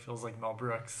 that really feels like Mel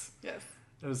Brooks. Yes.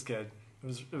 It was good.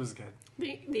 It was good.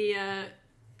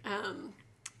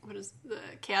 What is the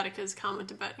Chaotica's comment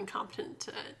about incompetent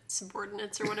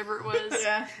subordinates or whatever it was?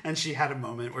 Yeah. And she had a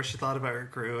moment where she thought about her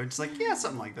crew and she's like, yeah,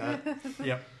 something like that.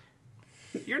 Yep.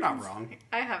 You're not wrong.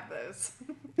 I have those.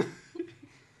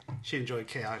 She enjoyed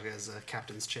Chaotica as a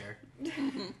captain's chair.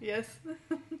 Yes.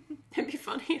 It'd be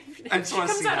funny if I she just wanna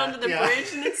comes see out that. onto the Yeah.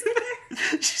 bridge and it's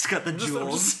She's got the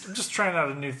jewels. I'm just trying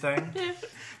out a new thing.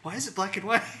 Why is it black and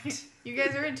white? You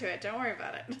guys are into it. Don't worry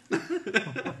about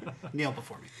it. Kneel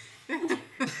before me.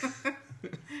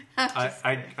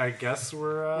 I guess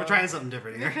We're trying something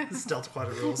different here. This is Delta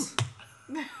Quadrant rules.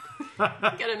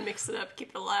 gotta mix it up, keep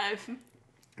it alive.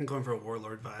 I'm going for a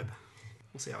warlord vibe.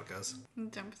 We'll see how it goes.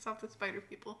 Jump us off the spider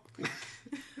people.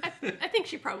 I think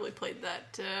she probably played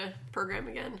that program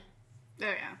again. Oh,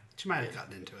 yeah. She might have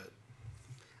gotten into it.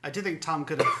 I do think Tom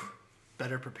could have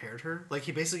better prepared her. Like,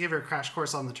 he basically gave her a crash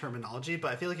course on the terminology,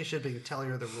 but I feel like he should have been telling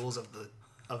her the rules of the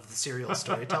serial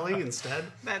storytelling instead.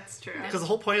 That's true. Because the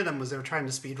whole point of them was they were trying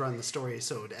to speedrun the story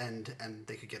so it would end and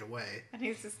they could get away. And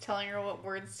he's just telling her what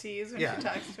words to use when Yeah. she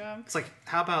talks to him. It's like,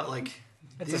 how about,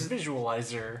 it's a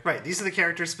visualizer. Right, these are the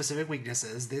character's specific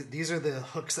weaknesses. These are the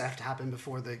hooks that have to happen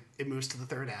before it moves to the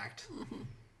third act.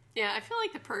 Yeah, I feel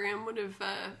like the program would have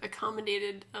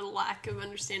accommodated a lack of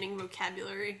understanding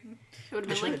vocabulary. It would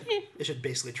have been like, It should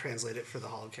basically translate it for the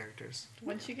holo characters.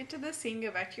 Once you get to this scene,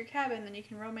 go back to your cabin, then you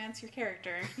can romance your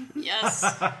character. yes.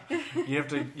 You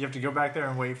have to go back there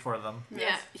and wait for them.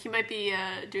 Yeah, he might be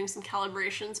doing some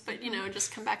calibrations, but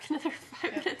just come back another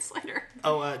 5 minutes later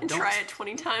Oh, and don't try it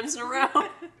 20 times in a row.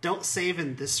 don't save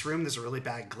in this room. There's a really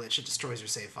bad glitch. It destroys your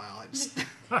save file.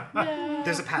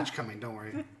 There's a patch coming. Don't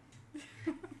worry.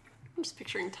 I'm just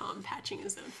picturing Tom patching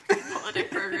his own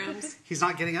holodeck programs. He's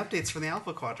not getting updates from the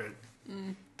Alpha Quadrant.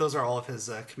 Those are all of his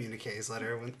communiques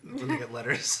later when they get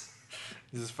letters.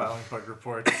 He's just filing bug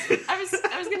reports. I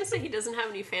was gonna say he doesn't have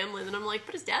any family, and then I'm like,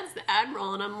 but his dad's the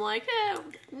admiral, and I'm like,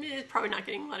 probably not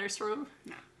getting letters from him.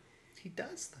 No, he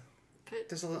does though. But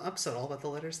There's a little episode all about the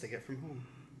letters they get from home.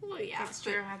 well, yeah, That's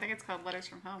true. I think it's called Letters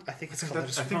from Home. I think it's called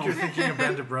letters I from think you're home. thinking of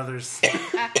Band of Brothers.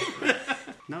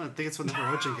 No, I think it's when the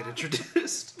Hirogen get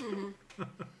introduced.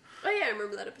 Oh yeah, I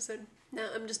remember that episode. Now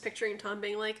I'm just picturing Tom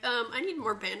being like, I need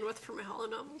more bandwidth for my holo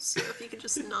novels, so if you could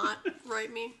just not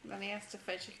write me. Then he has to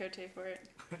fight Chakotay for it.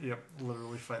 Yep,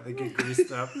 literally fight. They get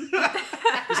greased up.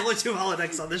 There's only 2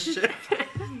 holodecks on this ship.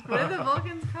 What do the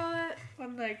Vulcans call it?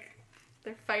 When,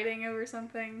 they're fighting over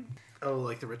something? Oh,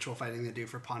 like the ritual fighting they do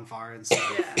for Ponfar instead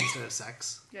of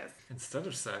sex. Yes. Instead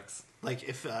of sex. Like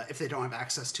if they don't have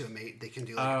access to a mate, they can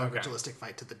do a ritualistic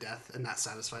fight to the death, and that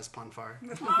satisfies Ponfar.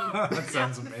 That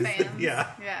sounds amazing. Fans. Yeah.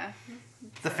 Yeah.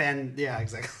 The fan, yeah,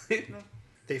 exactly.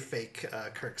 They fake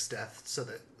Kirk's death so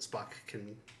that Spock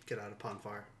can get out of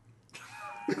Ponfar.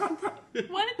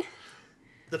 What?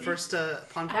 The first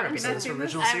Ponfar Have you episode not is seen from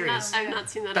this? original series. I've not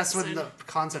seen that That's episode. when the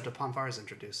concept of Ponfar is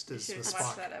introduced. Is You with should watch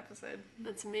Spock. that episode.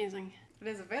 That's amazing. It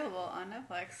is available on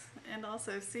Netflix and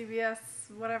also CBS,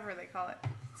 whatever they call it.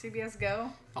 CBS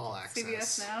Go? All access.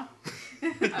 CBS Now?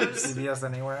 CBS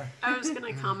Anywhere. I was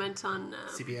gonna comment on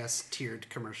CBS tiered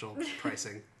commercial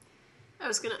pricing. I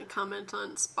was gonna comment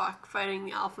on Spock fighting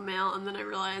the alpha male, and then I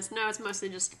realized no, it's mostly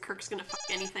just Kirk's gonna fuck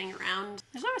anything around.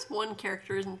 There's always one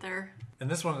character, isn't there? In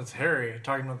this one, it's Harry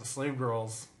talking about the slave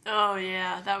girls. Oh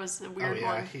yeah, that was a weird Oh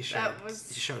yeah, one. he That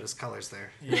was- showed his colors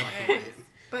there. Yeah.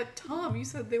 But Tom, you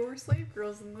said they were slave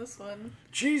girls in this one.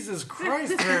 Jesus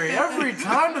Christ, Harry! Every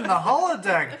time in the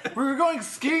holodeck, we were going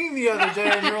skiing the other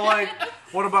day, and you were like,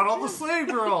 "What about all the slave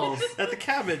girls?" At the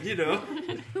cabin, you know.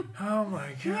 Oh my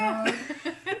god!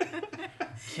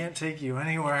 Can't take you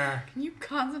anywhere. Can you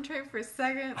concentrate for a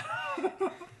second?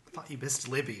 I thought you missed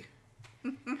Libby.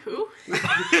 Who?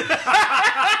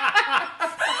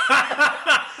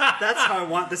 That's how I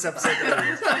want this episode to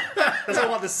end. That's how I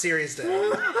want this series to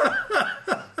end.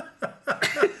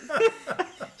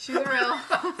 She's real.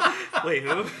 Wait,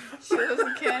 who? She lives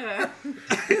in Canada.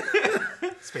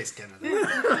 Space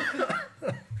Canada.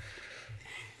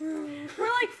 We're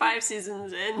like 5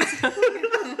 seasons in.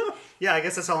 Yeah, I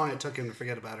guess that's how long it took him to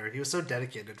forget about her. He was so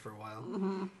dedicated for a while.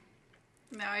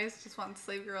 Now I just want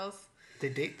slave girls. They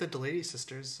date the Delaney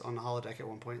sisters on the holodeck at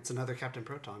one point. It's another Captain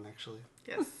Proton, actually.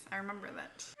 Yes, I remember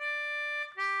that.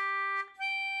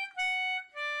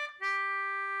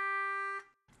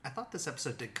 I thought this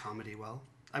episode did comedy well.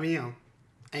 I mean, you know,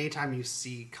 anytime you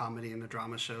see comedy in a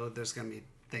drama show, there's going to be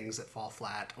things that fall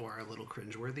flat or are a little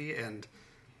cringeworthy, and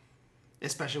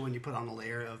especially when you put on a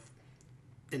layer of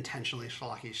intentionally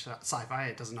schlocky sci-fi,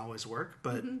 it doesn't always work.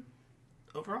 But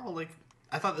overall, like,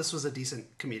 I thought this was a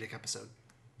decent comedic episode.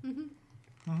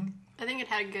 I think it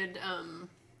had good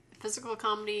physical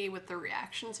comedy with the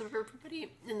reactions of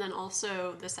everybody, and then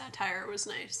also the satire was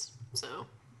nice. So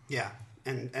Yeah,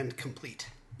 and complete.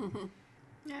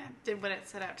 Yeah, did what it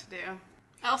set out to do.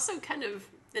 I also kind of,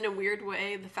 in a weird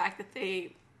way, the fact that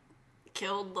they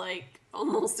killed like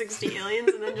almost 60 aliens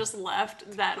and then just left,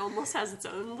 that almost has its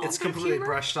own level It's of completely humor.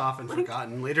 brushed off and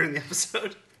forgotten later in the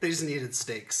episode. They just needed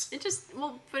stakes. It just,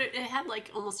 well, but it had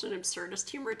like almost an absurdist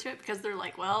humor to it because they're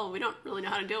like, well, we don't really know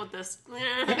how to deal with this.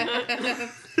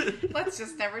 Let's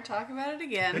just never talk about it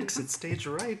again. Exit stage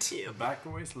right. Back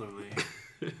away slowly.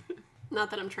 Not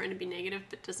that I'm trying to be negative,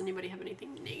 but does anybody have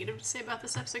anything negative to say about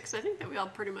this episode? Because I think that we all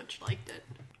pretty much liked it.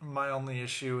 My only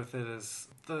issue with it is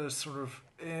the sort of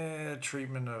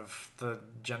treatment of the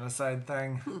genocide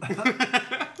thing.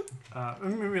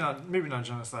 Maybe not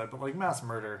genocide, but like mass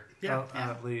murder. Yeah.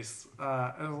 At least.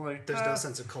 I was like, There's no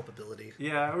sense of culpability.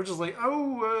 yeah, we're just like,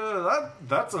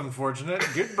 that's unfortunate.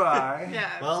 Goodbye.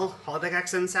 Yeah. Well, holodeck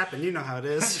accidents happen. You know how it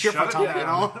is. You're Shut it photonic and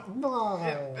all. down.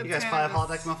 Yeah, You guys probably have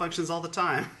holodeck malfunctions all the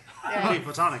time. Yeah. I mean,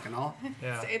 photonic and all.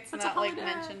 Yeah. It's What's not a like holodeck?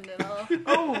 mentioned at all.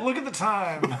 Oh, look at the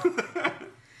time.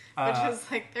 Which is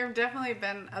like, there have definitely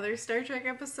been other Star Trek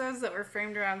episodes that were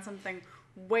framed around something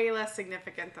way less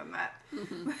significant than that.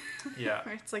 Yeah.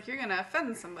 Where it's like, you're gonna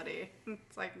offend somebody.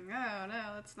 It's like, no,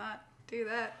 let's not do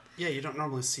that. Yeah, you don't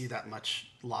normally see that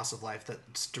much loss of life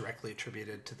that's directly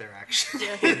attributed to their actions.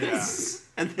 Yeah.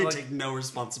 And they Like- take no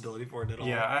responsibility for it at all.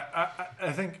 Yeah,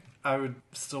 I think I would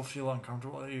still feel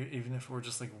uncomfortable even if it were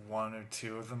just like 1 or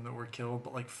 2 of them that were killed,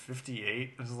 but like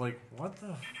 58 is like, what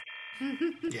the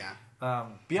Yeah.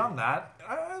 beyond that,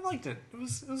 I liked it. It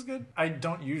was good. I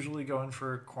don't usually go in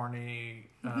for corny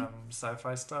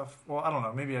sci-fi stuff. Well, I don't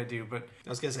know. Maybe I do, but I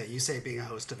was going to say, you say being a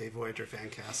host of a Voyager fan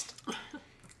cast.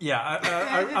 yeah,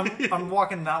 I'm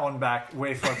walking that one back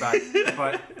way far back.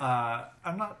 But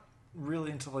I'm not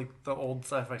really into like the old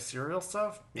sci-fi serial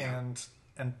stuff Yeah.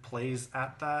 and plays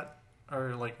at that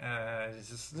or like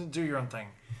just do your own thing.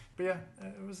 But yeah,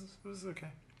 it was okay.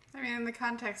 I mean, in the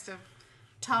context of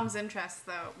Tom's interest,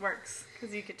 though, it works.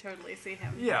 Because you could totally see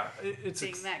him Yeah, it's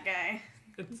being that guy.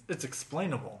 it's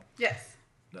explainable. Yes.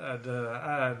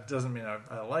 Doesn't mean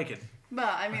I like it. But,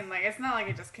 I mean, like, it's not like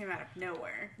it just came out of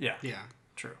nowhere. Yeah, Yeah.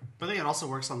 true. But I think it also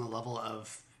works on the level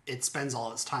of it spends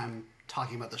all its time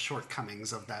talking about the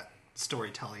shortcomings of that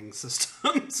storytelling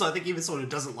system. So I think even someone who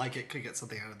doesn't like it could get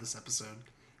something out of this episode.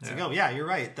 It's like, Yeah. oh yeah, you're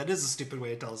right. That is a stupid way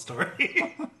to tell a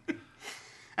story.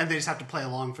 And they just have to play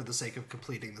along for the sake of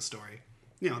completing the story.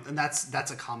 You know, and that's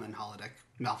a common holodeck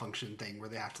malfunction thing where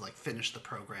they have to like finish the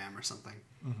program or something.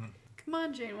 Come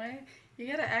on, Janeway. You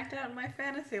gotta act out in my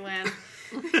fantasy land.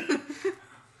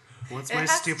 What's It my has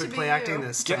to stupid be play you. acting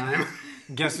this time?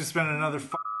 Guess we spent another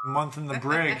month in the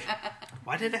brig.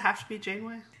 Why did it have to be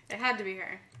Janeway? It had to be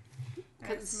her.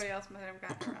 Because- Somebody else might have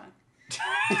gotten it wrong.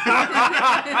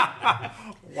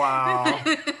 Wow.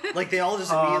 Like they all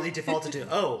just immediately defaulted to,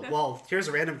 oh, well, here's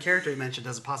a random character you mentioned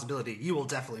as a possibility. You will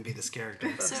definitely be this character.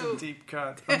 That's So- a deep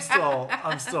cut.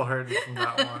 I'm still hurting from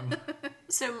that one.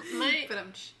 So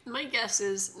But my guess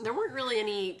is there weren't really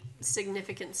any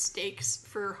significant stakes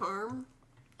for harm.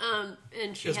 And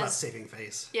It was about saving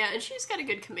face. yeah, and she's got a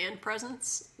good command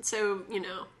presence. So,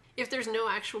 if there's no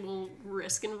actual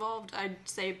risk involved, I'd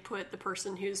say put the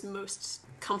person who's most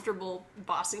comfortable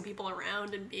bossing people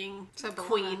around and being So B'Elanna.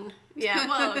 queen. Yeah,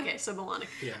 well, okay, so B'Elanna.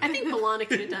 Yeah. I think B'Elanna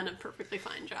could have done a perfectly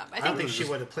fine job. I I don't think think she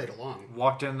would have played along.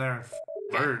 Walked in there and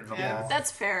murdered them Yeah. all. that's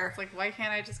fair. it's like, why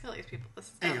can't I just kill these people? This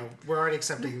is You dumb. know, we're already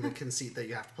accepting the conceit that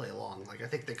you have to play along. Like, I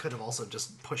think they could have also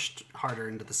just pushed harder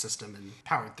into the system and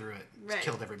powered through it. Right.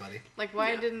 Killed everybody. Like,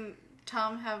 why Yeah. didn't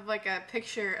Tom have like a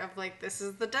picture of like, this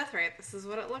is the death rate, this is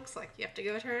what it looks like, you have to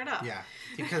go turn it up? Yeah.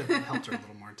 He could have helped her a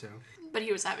little more, too. But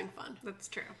he was having fun. That's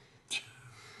true.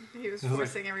 He was like-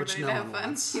 forcing everybody no to have one fun.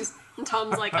 wants.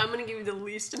 Tom's like, I'm going to give you the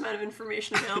least amount of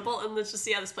information available, and let's just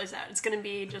see how this plays out. It's going to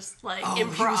be just like he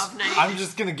improv was- night. I'm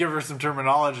just gonna give her some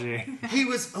terminology. He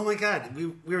was, oh my god,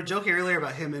 we were joking earlier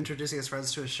about him introducing his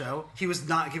friends to his show. He was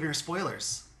not giving her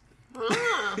spoilers.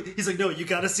 Ah. He's like, no, you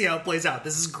gotta see how it plays out.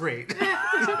 This is great.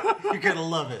 You're gonna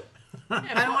love it.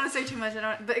 I don't want to say too much,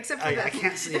 but except for I that.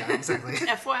 can't see, yeah, exactly.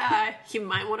 FYI, he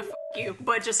might want to you,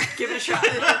 but just give it a shot.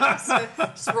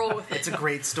 just roll with it. It's a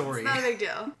great story. Not a big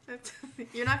deal.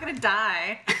 You're not going to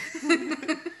die.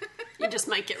 You just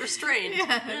might get restrained.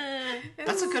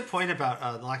 That's a good point about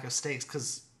the lack of stakes,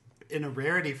 because in a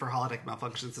rarity for holodeck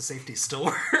malfunctions, the safety still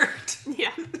worked.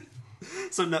 Yeah.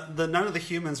 So none of the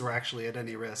humans were actually at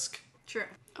any risk. True.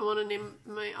 I want to name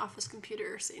my office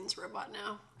computer Satan's Robot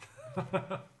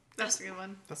now. That's a good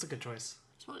one. That's a good choice.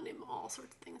 Just want to name all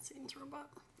sorts of things Satan's Robot.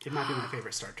 It might be my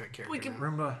favorite Star Trek character. We could- now.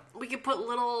 Roomba. We could put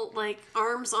little,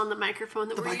 arms on the microphone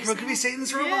that The we're microphone using. could be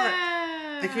Satan's robot.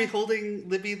 Yeah. It could be holding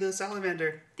Libby the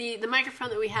salamander. The microphone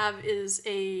that we have is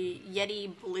a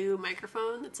Yeti blue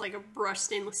microphone. It's like a brushed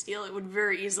stainless steel. It would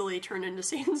very easily turn into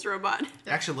Satan's Robot. It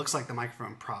actually looks like the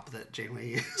microphone prop that Janeway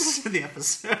used in the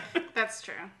episode. That's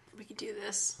true. We could do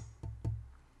this.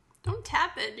 Don't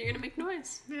tap it. You're going to make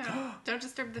noise. Yeah. Don't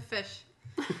disturb the fish.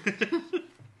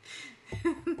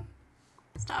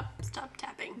 Stop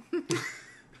tapping.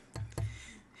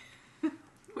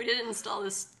 We didn't install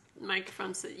this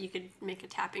microphone so that you could make a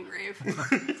tapping rave.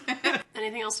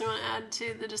 Anything else you want to add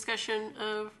to the discussion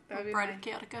of That would be Bride mine. of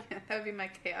Chaotica? That would be my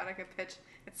chaotica pitch.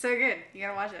 It's so good. You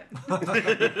gotta watch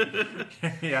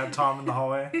it. Yeah, Tom in the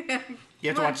hallway. You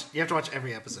have Come on. to watch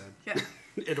every episode Yeah.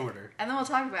 in order. And then we'll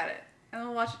talk about it. And then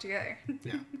we'll watch it together.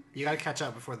 Yeah, you got to catch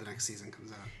up before the next season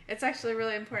comes out. It's actually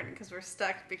really important because we're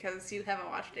stuck because you haven't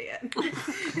watched it yet.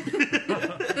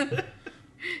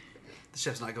 The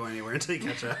ship's not going anywhere until you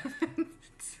catch up.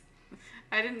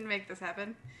 I didn't make this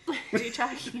happen. What are you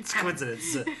talking It's about?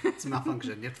 coincidence. It's a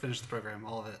malfunction. You have to finish the program,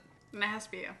 all of it. And it has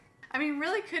to be you. I mean,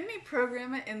 really, couldn't he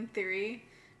program it in theory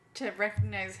to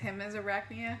recognize him as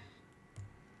Arachnia?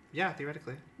 Yeah,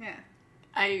 theoretically. Yeah.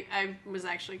 I was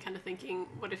actually kind of thinking,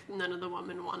 what if none of the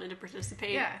women wanted to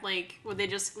participate? Yeah. Would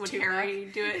Tupac.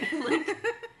 Harry do it?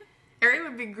 Harry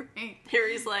would be great.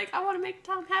 Harry's like, I want to make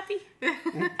Tom happy.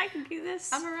 I can do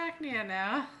this. I'm Arachnia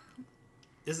now.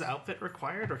 Is the outfit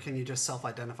required, or can you just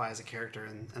self-identify as a character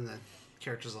and the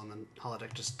characters on the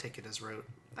holodeck just take it as rote?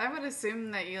 I would assume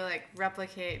that you,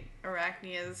 replicate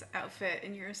Arachnia's outfit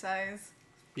in your size.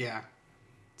 Yeah.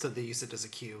 So they use it as a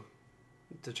cue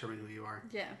to determine who you are.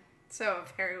 Yeah. So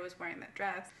if Harry was wearing that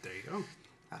dress. There you go.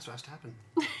 That's what has to happen.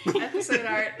 Episode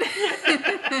art.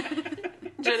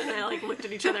 Jen and I looked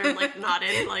at each other and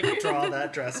nodded. Draw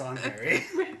that dress on Harry.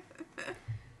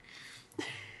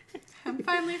 I'm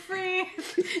finally free.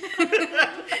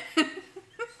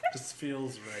 Just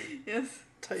feels right. Yes.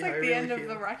 Tell It's you how like I the really end of feel.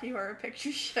 the Rocky Horror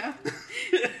Picture Show.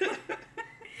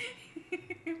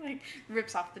 He,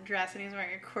 rips off the dress and he's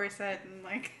wearing a corset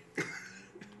and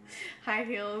high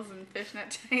heels and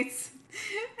fishnet tights.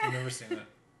 I've never seen it.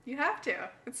 You have to.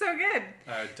 It's so good.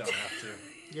 I don't have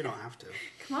to. You don't have to.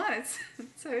 Come on, it's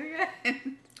so good.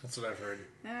 That's what I've heard.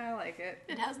 I like it.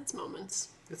 It has its moments.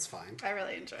 It's fine. I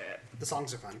really enjoy it. The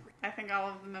songs are fun. I think all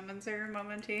of the moments are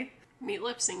momenty.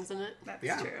 Meatloaf sings in it. That's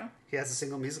Yeah. true. He has a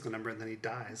single musical number and then he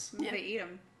dies. Yeah. They eat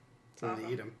them. And then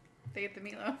they eat him. They eat the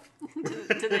meatloaf.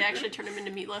 Did they actually turn him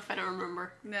into meatloaf? I don't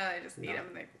remember. No, they just eat No. them.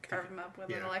 They carve them up with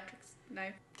an Yeah. electric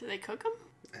knife. Did they cook him?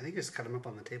 I think you just cut him up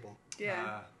on the table.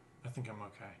 Yeah. I think I'm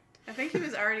okay. I think he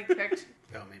was already cooked.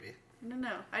 Oh, maybe.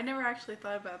 No. I never actually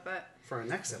thought about that. For our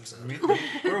next episode, Meat-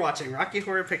 we're watching Rocky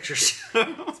Horror Picture Show.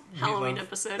 Halloween Meatloaf.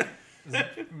 episode. Is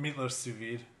it meatloaf sous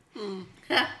vide?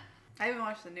 I haven't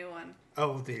watched the new one.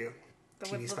 Oh, the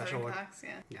The TV with special Laverne one. Cox, yeah.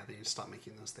 Yeah, they need to stop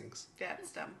making those things. Yeah,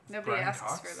 it's dumb. Nobody Brian asks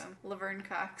Cox? for them. Laverne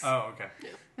Cox. Oh, okay.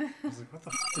 I was like, what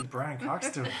the did Brian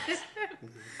Cox do?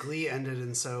 Glee ended,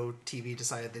 and so TV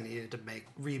decided they needed to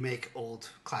remake old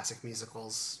classic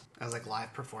musicals as like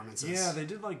live performances. Yeah, they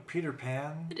did like Peter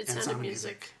Pan. It did and Sound of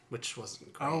Music. which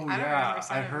wasn't great. Oh I don't yeah, remember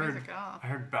Sound of Music at all. I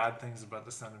heard bad things about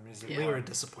the Sound of Music. We were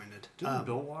disappointed. Didn't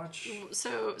Bill watch?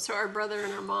 So our brother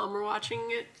and our mom were watching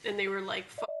it, and they were like,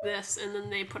 "Fuck this," and then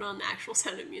they put on the actual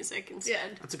Sound of Music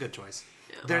instead. That's a good choice.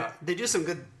 Yeah. They do some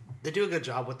good. They do a good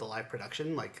job with the live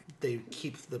production. Like they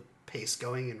keep the pace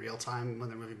going in real time when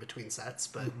they're moving between sets,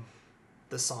 but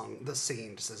the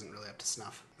singing just isn't really up to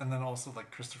snuff. And then also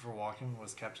like Christopher Walken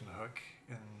was Captain Hook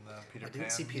in Peter I Pan.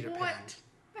 didn't see Peter Pan. What?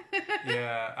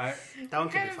 Yeah, That one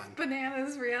What could kind be of fun.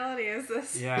 bananas reality is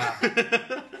this? yeah.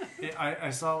 I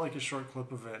saw like a short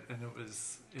clip of it, and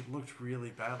it looked really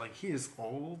bad. Like he is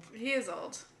old, He is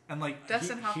old. and like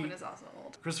Dustin Hoffman is also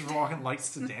old. Christopher Walken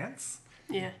likes to dance,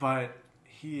 Yeah. but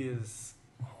he is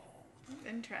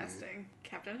Interesting.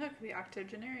 Captain Hook, the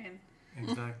octogenarian.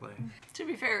 exactly. To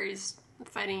be fair, he's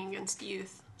fighting against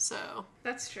youth, so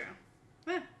That's true.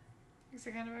 These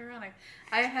are kind of ironic.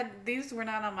 These were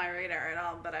not on my radar at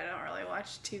all, but I don't really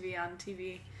watch TV on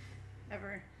TV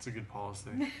ever. It's a good policy.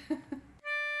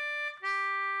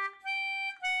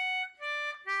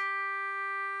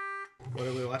 What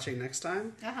are we watching next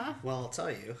time? Uh-huh. Well, I'll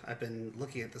tell you. I've been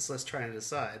looking at this list trying to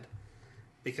decide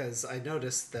because I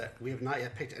noticed that we have not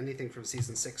yet picked anything from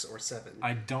season 6 or 7.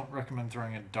 I don't recommend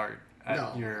throwing a dart at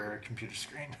No. your computer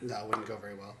screen. No, it wouldn't go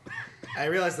very well. I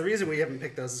realize the reason we haven't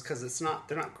picked those is because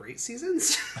they're not great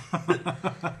seasons.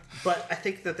 But I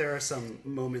think that there are some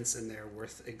moments in there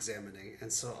worth examining.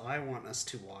 And so I want us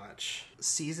to watch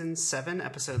season 7,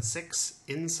 episode 6,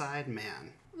 Inside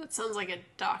Man. that sounds like a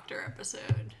doctor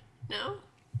episode. No?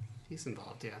 He's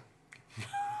involved, yeah.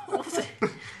 What was it?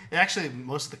 Actually,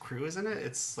 most of the crew is in it.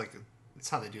 It's like it's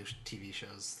how they do TV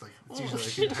shows. Like it's Oh, usually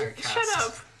like the entire cast Shut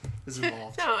up. is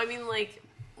involved. No, I mean like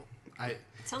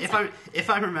sounds If like-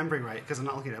 I'm remembering right, because I'm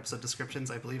not looking at episode descriptions,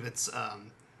 I believe it's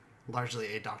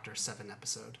largely a Doctor 7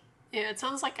 episode. yeah, it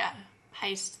sounds like a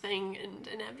heist thing, and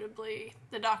inevitably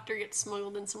the doctor gets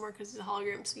smuggled in somewhere because he's a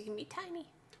hologram, so he can be tiny.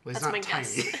 Well, he's That's my not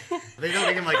tiny. guess. They don't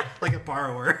make him like a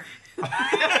borrower.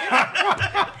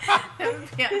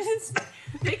 Yes.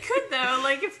 They could though,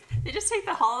 like if they just take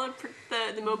the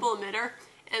mobile emitter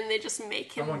and they just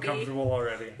make him I'm be. uncomfortable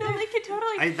already. No, they could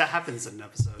totally. That happens in an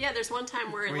episode. Yeah, there's one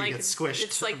time where Where like you get squished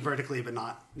it's like vertically, but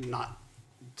not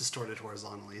distorted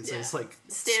horizontally. And so yeah, it's like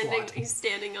standing. squat. He's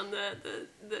standing on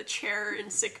the chair in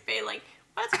sick bay, like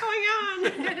what's going on?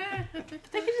 But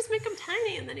they could just make him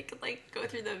tiny, and then he could like go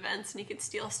through the vents and he could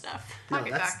steal stuff. No,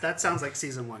 Pocket that doc. sounds like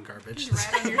season 1 garbage.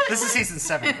 Right on your This is season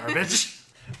 7 garbage.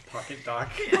 Pocket doc.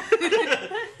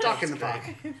 Doc in the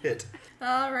pocket. Hit.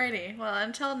 Alrighty. Well,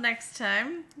 until next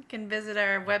time, you can visit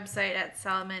our website at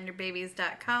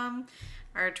salamanderbabies.com,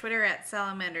 our Twitter at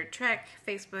salamandertrek,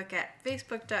 Facebook at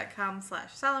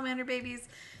facebook.com/salamanderbabies,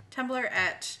 Tumblr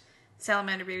at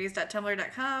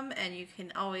salamanderbabies.tumblr.com, and you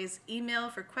can always email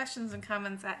for questions and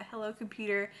comments at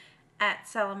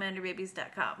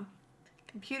hellocomputer@salamanderbabies.com.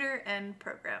 Computer and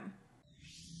program.